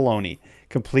stick of bologna,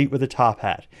 complete with a top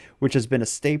hat, which has been a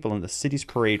staple in the city's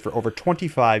parade for over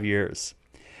 25 years.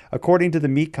 According to the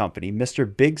meat company, Mr.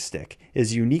 Big Stick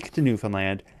is unique to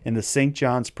Newfoundland, and the St.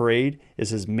 John's Parade is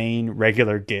his main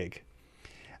regular gig.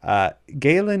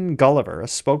 Galen Gulliver, a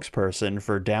spokesperson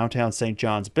for Downtown St.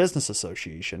 John's Business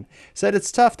Association, said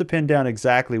it's tough to pin down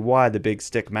exactly why the Big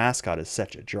Stick mascot is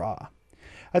such a draw.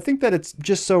 I think that it's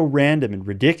just so random and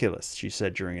ridiculous, she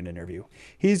said during an interview.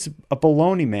 He's a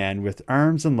baloney man with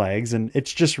arms and legs, and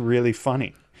it's just really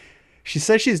funny. She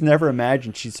says she's never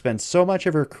imagined she'd spend so much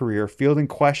of her career fielding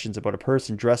questions about a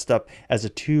person dressed up as a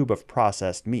tube of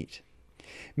processed meat.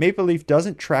 Maple Leaf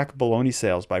doesn't track bologna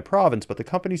sales by province, but the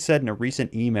company said in a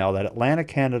recent email that Atlantic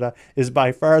Canada is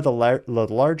by far the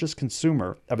largest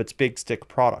consumer of its Big Stick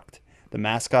product. The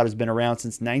mascot has been around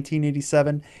since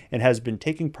 1987 and has been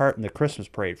taking part in the Christmas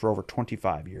parade for over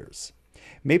 25 years.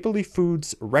 Maple Leaf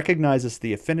Foods recognizes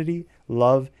the affinity,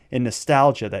 love, and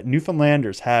nostalgia that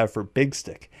Newfoundlanders have for Big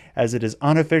Stick, as it is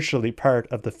unofficially part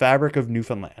of the fabric of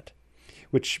Newfoundland,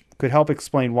 which could help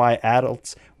explain why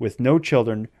adults with no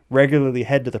children regularly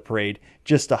head to the parade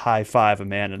just to high-five a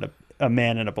man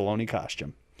in a bologna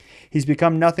costume. He's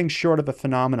become nothing short of a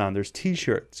phenomenon. There's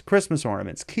t-shirts, Christmas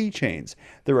ornaments, keychains.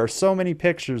 There are so many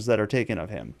pictures that are taken of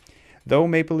him. Though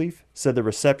Maple Leaf said the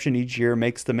reception each year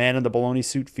makes the man in the bologna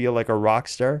suit feel like a rock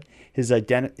star, his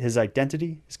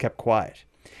identity is kept quiet.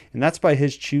 And that's by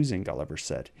his choosing, Gulliver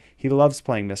said. He loves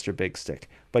playing Mr. Big Stick,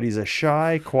 but he's a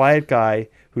shy, quiet guy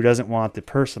who doesn't want the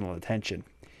personal attention.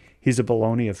 He's a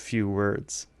bologna of few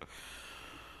words.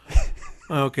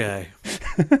 Okay.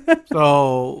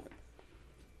 So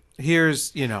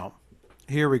here's,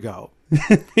 here we go.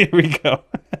 Here we go.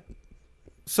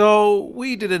 So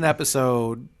we did an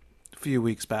episode a few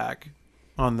weeks back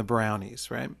on the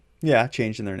brownies, right? Yeah,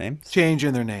 changing their names.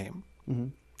 Changing their name.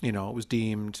 Mm-hmm. It was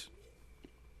deemed,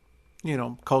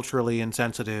 culturally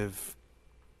insensitive,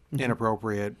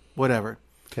 inappropriate, whatever.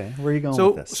 Okay, where are you going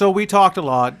with this? So we talked a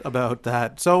lot about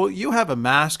that. So you have a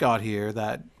mascot here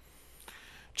that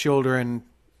children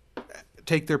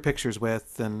take their pictures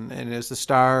with, and is the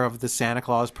star of the Santa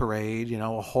Claus parade,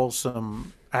 a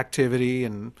wholesome activity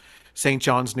in St.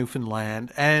 John's,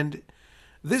 Newfoundland. And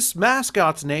this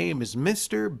mascot's name is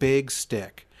Mr. Big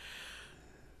Stick.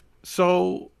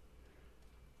 So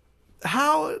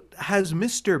how has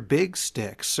Mr. Big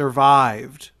Stick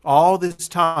survived all this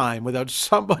time without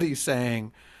somebody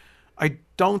saying, I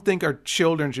don't think our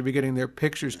children should be getting their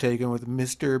pictures taken with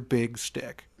Mr. Big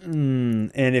Stick?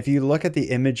 And if you look at the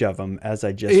image of him, as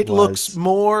I just it looks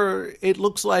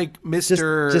like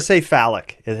Mr. Just say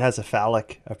phallic. It has a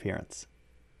phallic appearance.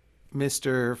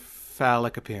 Mr.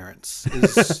 Phallic Appearance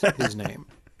is his name.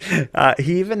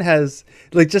 He even has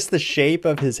like just the shape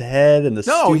of his head and the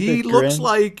No, stupid he grin. looks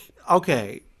like,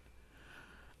 okay.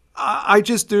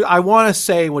 I want to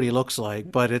say what he looks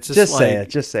like, but it's just say like,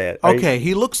 it. Just say it. Okay,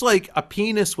 he looks like a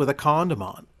penis with a condom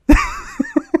on.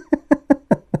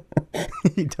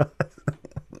 He does.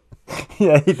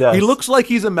 Yeah, he does. He looks like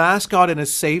he's a mascot in a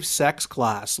safe sex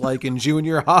class, like in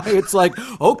junior high. It's like,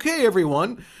 okay,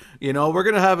 everyone, we're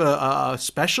going to have a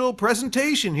special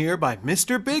presentation here by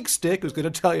Mr. Big Stick, who's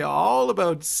going to tell you all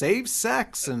about safe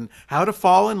sex and how to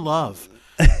fall in love.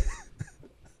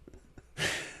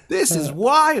 This is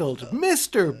wild.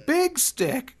 Mr. Big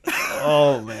Stick.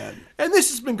 Oh, man. And this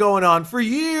has been going on for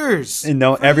years. And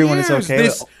no, everyone is okay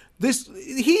with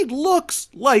he looks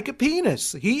like a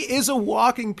penis. He is a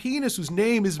walking penis whose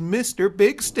name is Mr.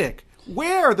 Big Stick.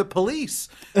 Where are the police?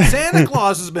 Santa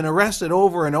Claus has been arrested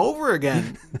over and over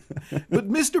again. But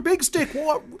Mr. Big Stick,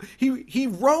 he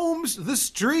roams the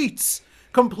streets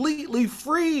completely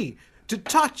free to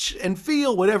touch and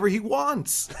feel whatever he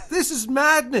wants. This is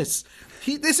madness.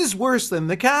 This is worse than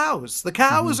the cows. The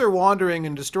cows are wandering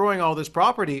and destroying all this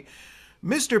property.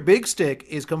 Mr. Big Stick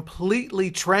is completely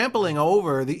trampling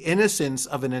over the innocence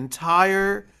of an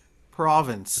entire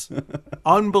province.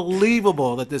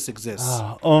 Unbelievable that this exists.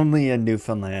 Only in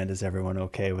Newfoundland is everyone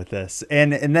okay with this.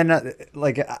 And then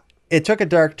it took a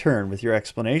dark turn with your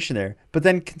explanation there. But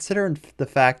then considering the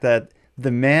fact that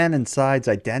the man inside's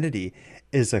identity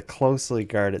is a closely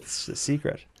guarded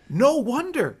secret. No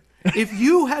wonder. If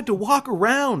you had to walk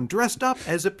around dressed up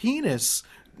as a penis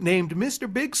named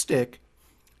Mr. Big Stick,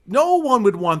 no one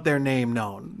would want their name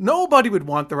known. Nobody would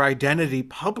want their identity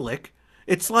public.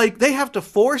 It's like they have to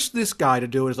force this guy to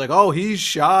do it. It's like, oh, he's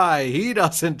shy. He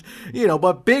doesn't,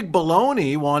 but Big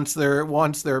Bologna wants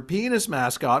their penis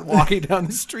mascot walking down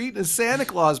the street in a Santa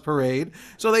Claus parade.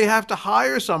 So they have to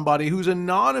hire somebody who's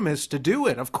anonymous to do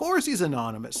it. Of course he's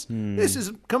anonymous. This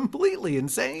is completely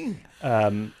insane.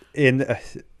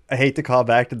 I hate to call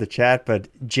back to the chat, but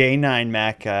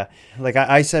J9Mac,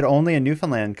 I said, only in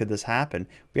Newfoundland could this happen.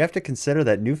 We have to consider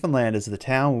that Newfoundland is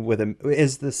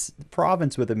this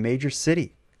province with a major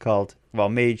city called,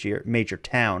 major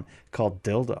town called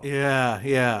Dildo.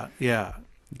 Yeah.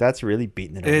 That's really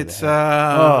beating it over It's the head.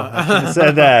 I should have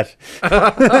said that.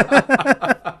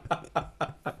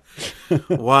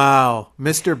 Wow,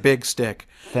 Mr. Big Stick.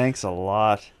 Thanks a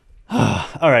lot.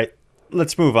 All right,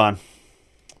 let's move on.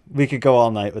 We could go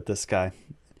all night with this guy.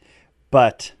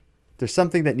 But there's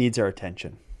something that needs our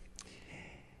attention.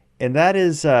 And that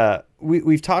is,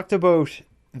 we've talked about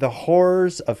the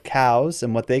horrors of cows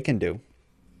and what they can do.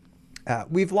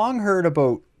 We've long heard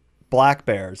about black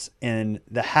bears and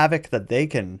the havoc that they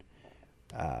can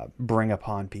bring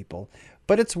upon people.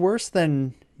 But it's worse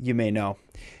than you may know.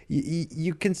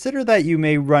 You consider that you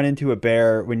may run into a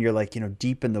bear when you're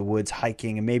deep in the woods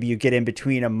hiking, and maybe you get in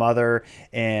between a mother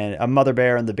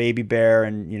bear and the baby bear,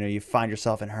 and you find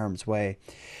yourself in harm's way.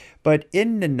 But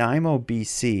in Nanaimo,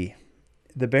 BC,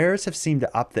 the bears have seemed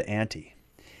to up the ante.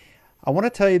 I want to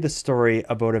tell you the story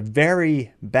about a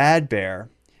very bad bear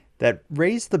that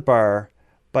raised the bar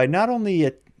by not only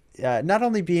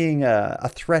being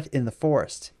a threat in the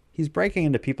forest, he's breaking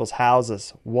into people's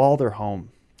houses while they're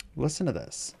home. Listen to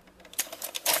this.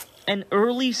 An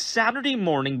early Saturday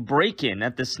morning break-in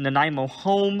at this Nanaimo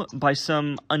home by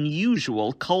some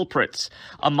unusual culprits.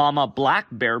 A mama black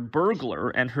bear burglar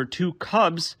and her 2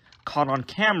 cubs caught on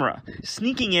camera,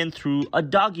 sneaking in through a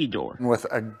doggy door. With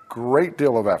a great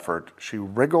deal of effort, she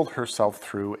wriggled herself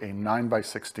through a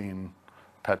 9x16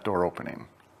 pet door opening.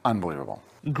 Unbelievable.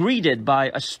 Greeted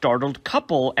by a startled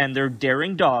couple and their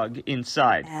daring dog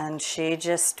inside. And she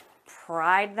just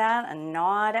pried that and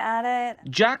gnawed at it.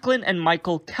 Jacqueline and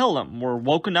Michael Kellum were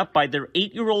woken up by their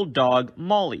 8-year-old dog,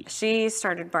 Molly. She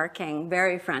started barking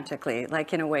very frantically,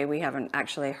 like in a way we haven't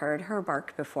actually heard her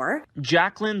bark before.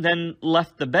 Jacqueline then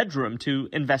left the bedroom to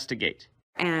investigate.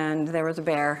 And there was a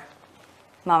bear,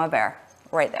 mama bear,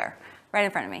 right there, right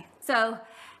in front of me. So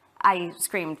I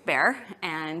screamed bear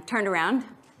and turned around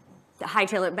to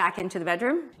hightail it back into the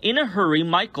bedroom. In a hurry,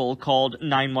 Michael called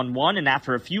 911, and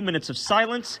after a few minutes of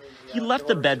silence, he left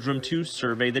the bedroom to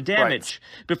survey the damage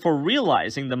before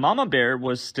realizing the mama bear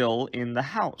was still in the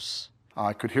house.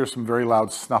 I could hear some very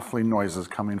loud snuffling noises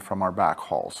coming from our back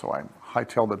hall, so I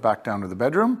hightailed it back down to the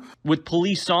bedroom. With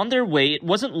police on their way, it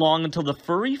wasn't long until the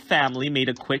furry family made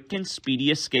a quick and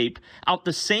speedy escape out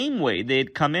the same way they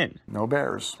had come in. No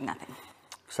bears. Nothing.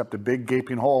 Except a big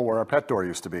gaping hole where our pet door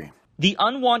used to be. The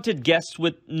unwanted guests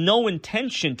with no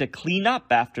intention to clean up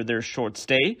after their short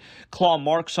stay. Claw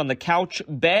marks on the couch,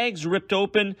 bags ripped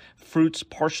open, fruits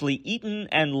partially eaten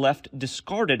and left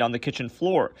discarded on the kitchen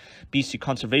floor. BC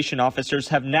conservation officers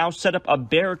have now set up a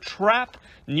bear trap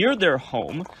near their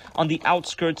home on the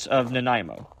outskirts of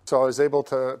Nanaimo. So I was able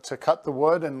to cut the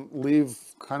wood and leave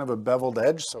kind of a beveled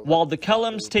edge. So while the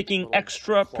Kellums taking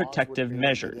extra protective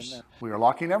measures. We are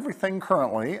locking everything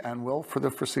currently and will for the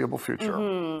foreseeable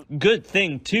future. Good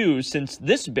thing, too, since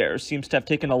this bear seems to have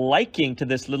taken a liking to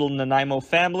this little Nanaimo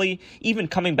family, even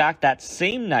coming back that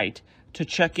same night to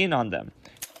check in on them.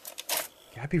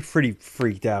 I'd be pretty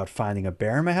freaked out finding a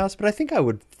bear in my house, but I think I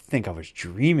would think I was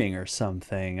dreaming or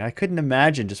something. I couldn't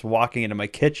imagine just walking into my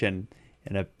kitchen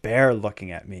and a bear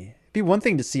looking at me. It'd be one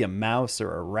thing to see a mouse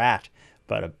or a rat,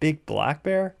 but a big black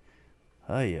bear?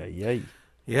 Ay, ay, ay.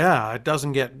 Yeah, it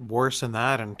doesn't get worse than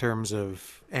that in terms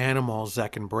of animals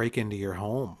that can break into your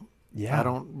home. Yeah. I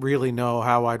don't really know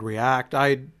how I'd react.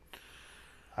 I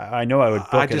know I would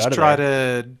book I'd it just out of try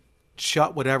there. to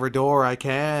shut whatever door I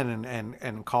can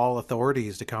and call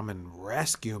authorities to come and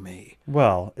rescue me.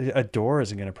 Well, a door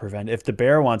isn't going to prevent. If the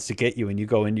bear wants to get you and you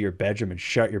go into your bedroom and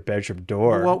shut your bedroom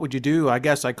door. Well, what would you do? I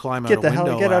guess I'd climb out a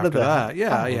window get out of after the that.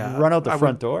 Yeah. Run out the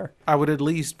front door. I would at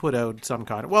least put out some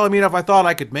kind of... Well, I mean, if I thought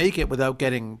I could make it without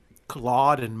getting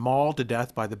clawed and mauled to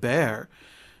death by the bear,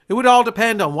 it would all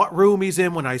depend on what room he's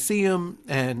in when I see him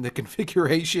and the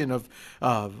configuration of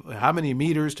how many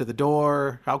meters to the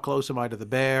door, how close am I to the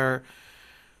bear,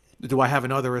 do I have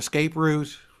another escape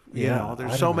route? You know,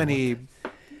 there's so many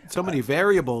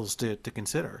variables to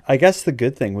consider. I guess the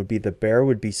good thing would be the bear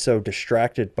would be so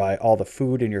distracted by all the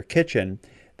food in your kitchen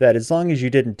that as long as you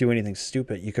didn't do anything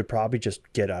stupid, you could probably just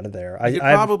get out of there. You could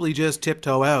probably just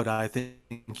tiptoe out. I think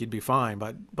you'd be fine.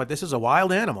 But this is a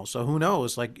wild animal, so who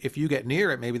knows? Like, if you get near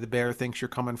it, maybe the bear thinks you're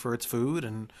coming for its food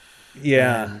and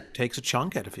takes a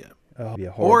chunk out of you. Oh,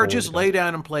 or just lay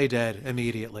down and play dead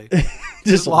immediately.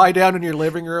 just lie down in your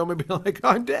living room and be like,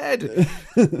 I'm dead.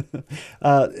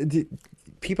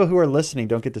 People who are listening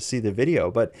don't get to see the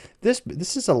video, but this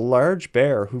is a large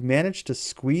bear who managed to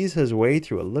squeeze his way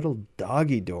through a little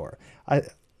doggy door. I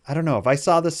don't know. If I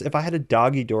saw this, if I had a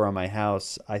doggy door on my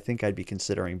house, I think I'd be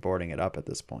considering boarding it up at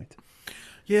this point.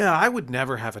 Yeah, I would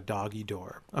never have a doggy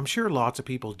door. I'm sure lots of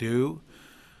people do,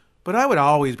 but I would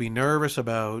always be nervous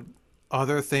about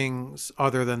other things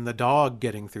other than the dog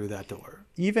getting through that door.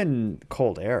 Even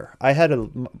cold air. I had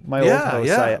my old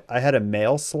house. I had a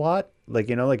mail slot, like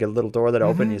a little door that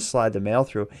opened, you slide the mail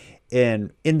through.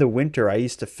 And in the winter, I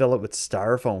used to fill it with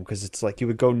styrofoam because it's like you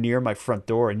would go near my front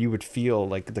door and you would feel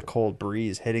like the cold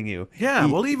breeze hitting you. Yeah,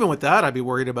 well, even with that, I'd be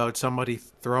worried about somebody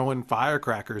throwing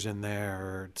firecrackers in there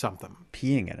or something.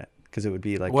 Peeing in it, because it would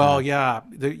be like... Well,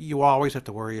 you always have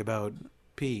to worry about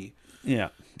pee. Yeah,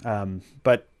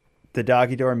 but the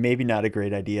doggy door, maybe not a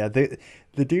great idea.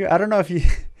 The deer, I don't know if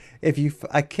you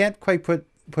I can't quite put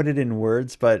it in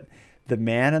words, but the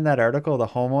man in that article, the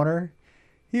homeowner,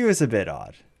 he was a bit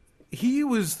odd. He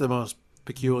was the most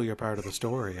peculiar part of the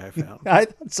story, I found. I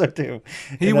thought so too.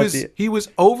 He was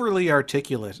overly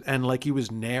articulate and like he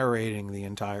was narrating the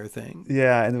entire thing.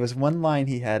 Yeah, and there was one line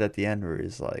he had at the end where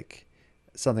he's like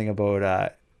something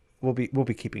about we'll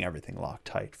be keeping everything locked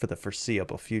tight for the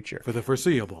foreseeable future. For the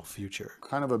foreseeable future.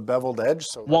 Kind of a beveled edge.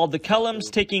 So while the Kellums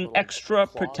taking extra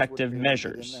protective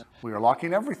measures. We are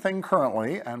locking everything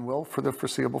currently and will for the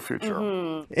foreseeable future.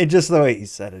 And just the way he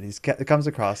said it, it comes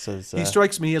across as... He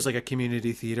strikes me as like a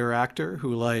community theater actor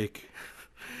who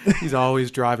he's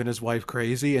always driving his wife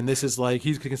crazy. And this is like,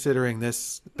 he's considering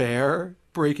this bear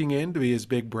breaking in to be his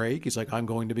big break. He's like, I'm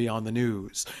going to be on the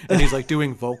news. And he's like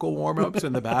doing vocal warm-ups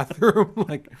in the bathroom.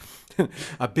 Like,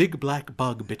 a big black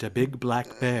bug bit a big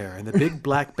black bear, and the big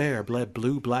black bear bled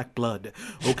blue black blood.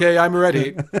 Okay, I'm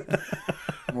ready.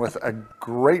 With a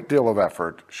great deal of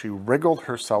effort, she wriggled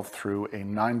herself through a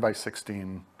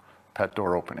 9x16 pet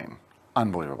door opening.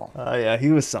 Unbelievable. Yeah,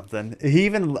 he was something. He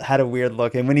even had a weird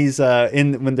look. And when he's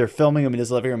when they're filming him in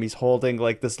his living room, he's holding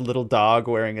like this little dog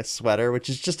wearing a sweater, which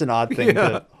is just an odd thing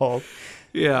to hold.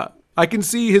 Yeah, I can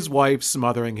see his wife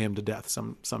smothering him to death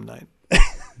some night.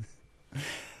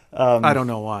 I don't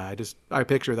know why. I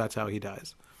picture that's how he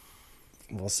dies.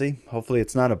 We'll see. Hopefully,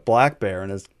 it's not a black bear in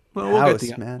his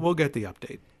house, man. We'll get the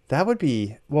update. That would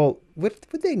be What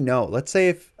would they know? Let's say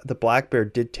if the black bear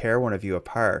did tear one of you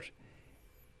apart.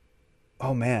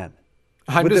 Oh man.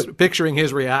 I'm just picturing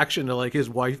his reaction to like his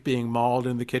wife being mauled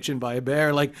in the kitchen by a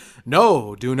bear. Like,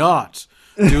 no, do not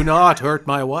hurt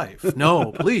my wife.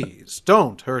 No, please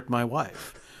don't hurt my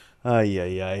wife.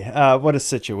 What a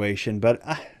situation. But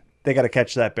they got to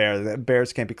catch that bear. The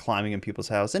bears can't be climbing in people's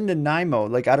house. In Nanaimo,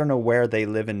 like I don't know where they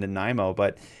live in Nanaimo,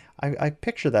 but I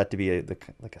picture that to be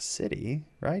like a city,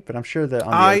 right? But I'm sure that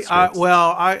on the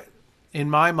outskirts. In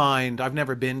my mind, I've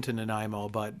never been to Nanaimo,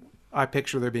 but I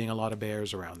picture there being a lot of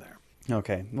bears around there.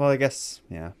 Okay. Well, I guess,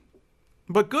 yeah.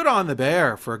 But good on the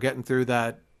bear for getting through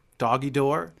that doggy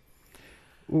door.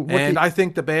 I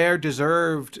think the bear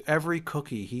deserved every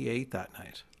cookie he ate that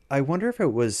night. I wonder if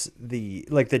it was the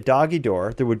doggy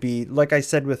door. There would be, like I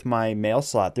said with my mail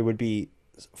slot, there would be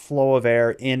flow of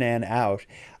air in and out.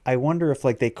 I wonder if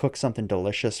like they cooked something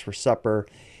delicious for supper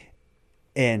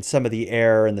and some of the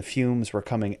air and the fumes were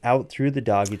coming out through the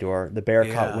doggy door. The bear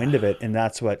caught wind of it, and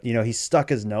that's what, he stuck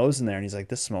his nose in there, and he's like,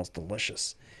 this smells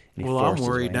delicious. Well, I'm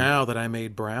worried now that I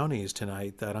made brownies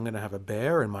tonight that I'm going to have a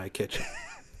bear in my kitchen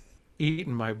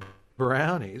eating my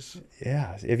brownies.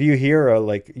 Yeah. If you hear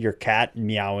your cat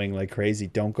meowing like crazy,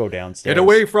 don't go downstairs. Get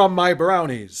away from my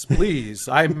brownies, please.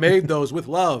 I made those with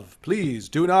love. Please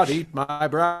do not eat my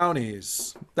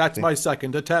brownies. That's my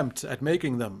second attempt at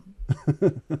making them.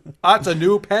 That's a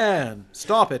new pan.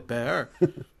 Stop it, bear.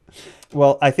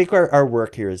 Well, I think our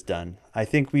work here is done. I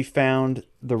think we found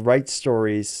the right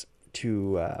stories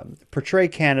to portray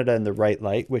Canada in the right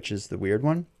light, which is the weird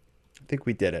one. I think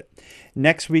we did it.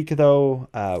 Next week, though,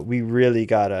 we really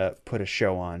got to put a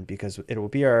show on because it will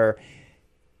be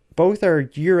both our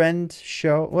year-end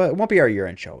show. Well, it won't be our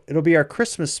year-end show. It'll be our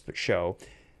Christmas show,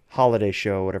 holiday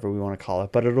show, whatever we want to call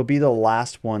it. But it'll be the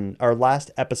last one, our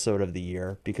last episode of the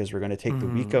year, because we're going to take the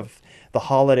week of the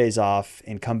holidays off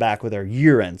and come back with our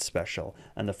year-end special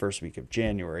on the first week of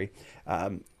January.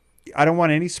 I don't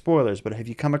want any spoilers, but have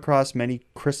you come across many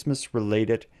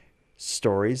Christmas-related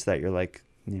stories that you're like,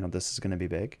 this is going to be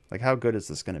big? Like, how good is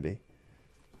this going to be?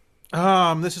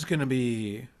 This is going to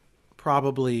be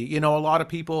probably, a lot of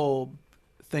people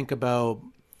think about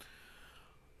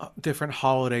different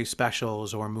holiday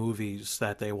specials or movies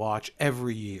that they watch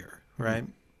every year, right?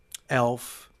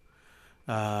 Elf,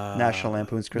 National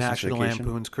Lampoon's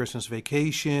Christmas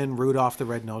Vacation, Rudolph the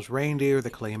Red-Nosed Reindeer,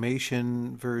 the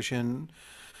claymation version.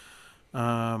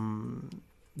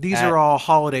 These are all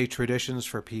holiday traditions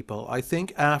for people. I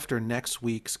think after next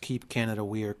week's Keep Canada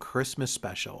Weird Christmas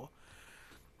special,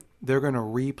 they're going to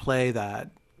replay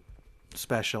that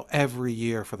special every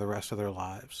year for the rest of their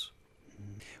lives.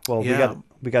 Well,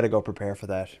 we got to go prepare for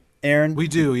that. Aaron? We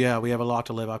do, yeah. We have a lot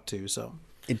to live up to, so.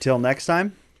 Until next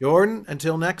time? Jordan,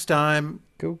 until next time.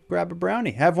 Go grab a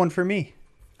brownie. Have one for me.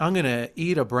 I'm going to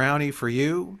eat a brownie for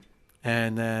you,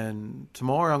 and then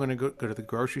tomorrow I'm going to go to the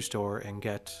grocery store and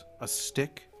get a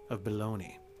stick of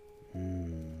bologna.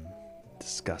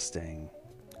 Disgusting.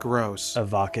 Gross.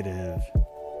 Evocative.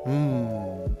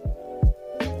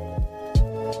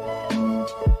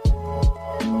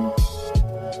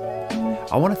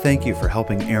 I want to thank you for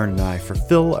helping Aaron and I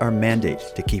fulfill our mandate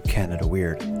to keep Canada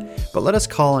weird. But let us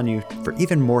call on you for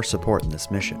even more support in this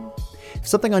mission. If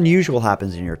something unusual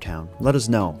happens in your town, let us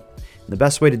know. And the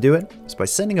best way to do it is by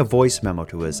sending a voice memo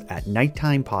to us at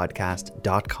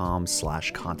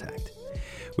nighttimepodcast.com/contact.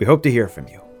 We hope to hear from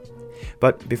you.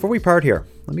 But before we part here,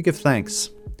 let me give thanks.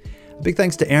 A big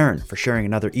thanks to Aaron for sharing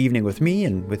another evening with me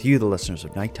and with you, the listeners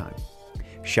of Nighttime.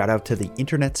 Shout out to the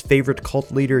internet's favorite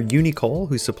cult leader, Unicole,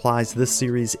 who supplies this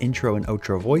series' intro and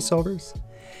outro voiceovers.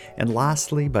 And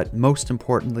lastly, but most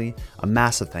importantly, a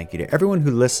massive thank you to everyone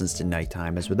who listens to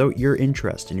Nighttime, as without your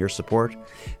interest and your support,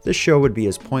 this show would be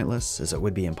as pointless as it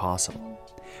would be impossible.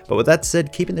 But with that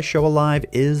said, keeping the show alive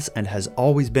is and has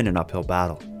always been an uphill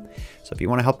battle. So if you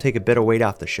want to help take a bit of weight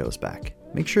off the show's back,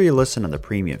 make sure you listen on the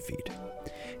premium feed.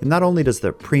 And not only does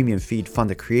the premium feed fund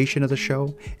the creation of the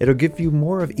show, it'll give you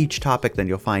more of each topic than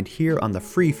you'll find here on the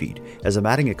free feed, as I'm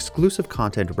adding exclusive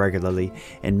content regularly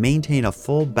and maintain a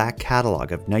full back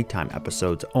catalog of nighttime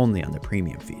episodes only on the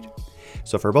premium feed.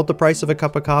 So for about the price of a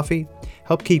cup of coffee,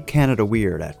 help keep Canada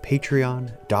weird at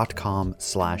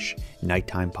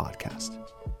patreon.com/nighttimepodcast.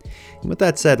 And with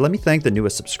that said, let me thank the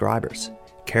newest subscribers,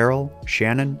 Carol,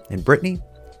 Shannon, and Brittany.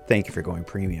 Thank you for going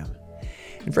premium.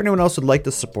 And for anyone else who'd like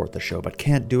to support the show but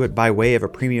can't do it by way of a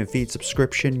premium feed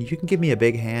subscription, you can give me a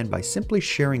big hand by simply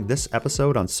sharing this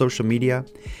episode on social media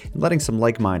and letting some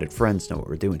like-minded friends know what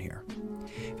we're doing here.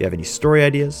 If you have any story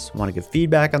ideas, want to give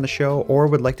feedback on the show, or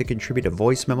would like to contribute a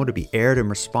voice memo to be aired and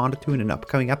responded to in an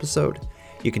upcoming episode,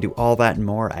 you can do all that and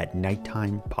more at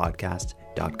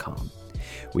nighttimepodcast.com.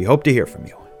 We hope to hear from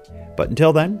you. But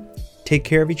until then, take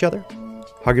care of each other,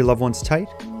 hug your loved ones tight,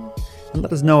 and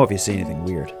let us know if you see anything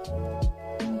weird.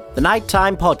 The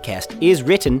Nighttime Podcast is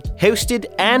written, hosted,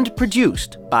 and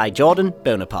produced by Jordan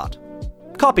Bonaparte.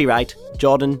 Copyright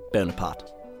Jordan Bonaparte.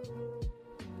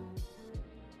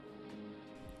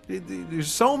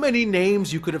 There's so many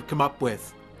names you could have come up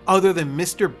with other than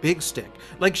Mr. Big Stick.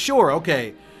 Like, sure,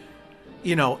 okay,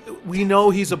 you know, we know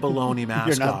he's a baloney mascot,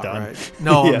 You're not done. right?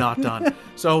 No, Yeah. I'm not done.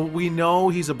 So we know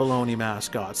he's a baloney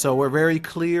mascot. So we're very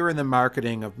clear in the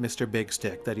marketing of Mr. Big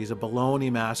Stick that he's a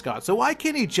baloney mascot. So why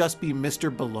can't he just be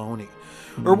Mr. Baloney?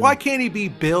 Or why can't he be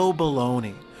Bill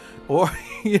Baloney? Or,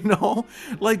 you know,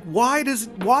 like, why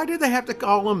do they have to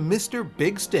call him Mr.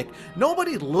 Big Stick?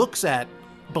 Nobody looks at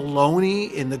bologna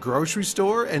in the grocery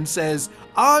store and says,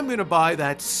 I'm going to buy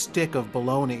that stick of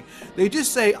bologna. They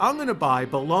just say, I'm going to buy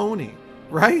bologna,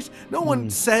 right? No one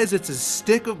says it's a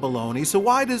stick of bologna. So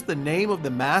why does the name of the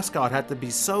mascot have to be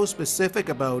so specific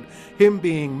about him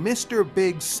being Mr.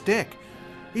 Big Stick?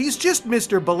 He's just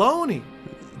Mr. Bologna.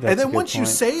 That's And a then good once you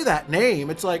point. say that name,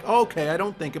 it's like, okay, I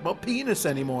don't think about penis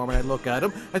anymore when I look at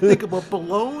him. I think about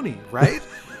bologna, right?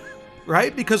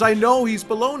 Right? Because I know he's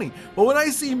baloney. But when I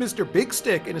see Mr. Big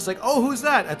Stick and it's like, oh, who's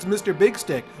that? That's Mr. Big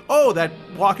Stick. Oh, that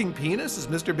walking penis is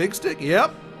Mr. Big Stick?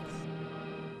 Yep.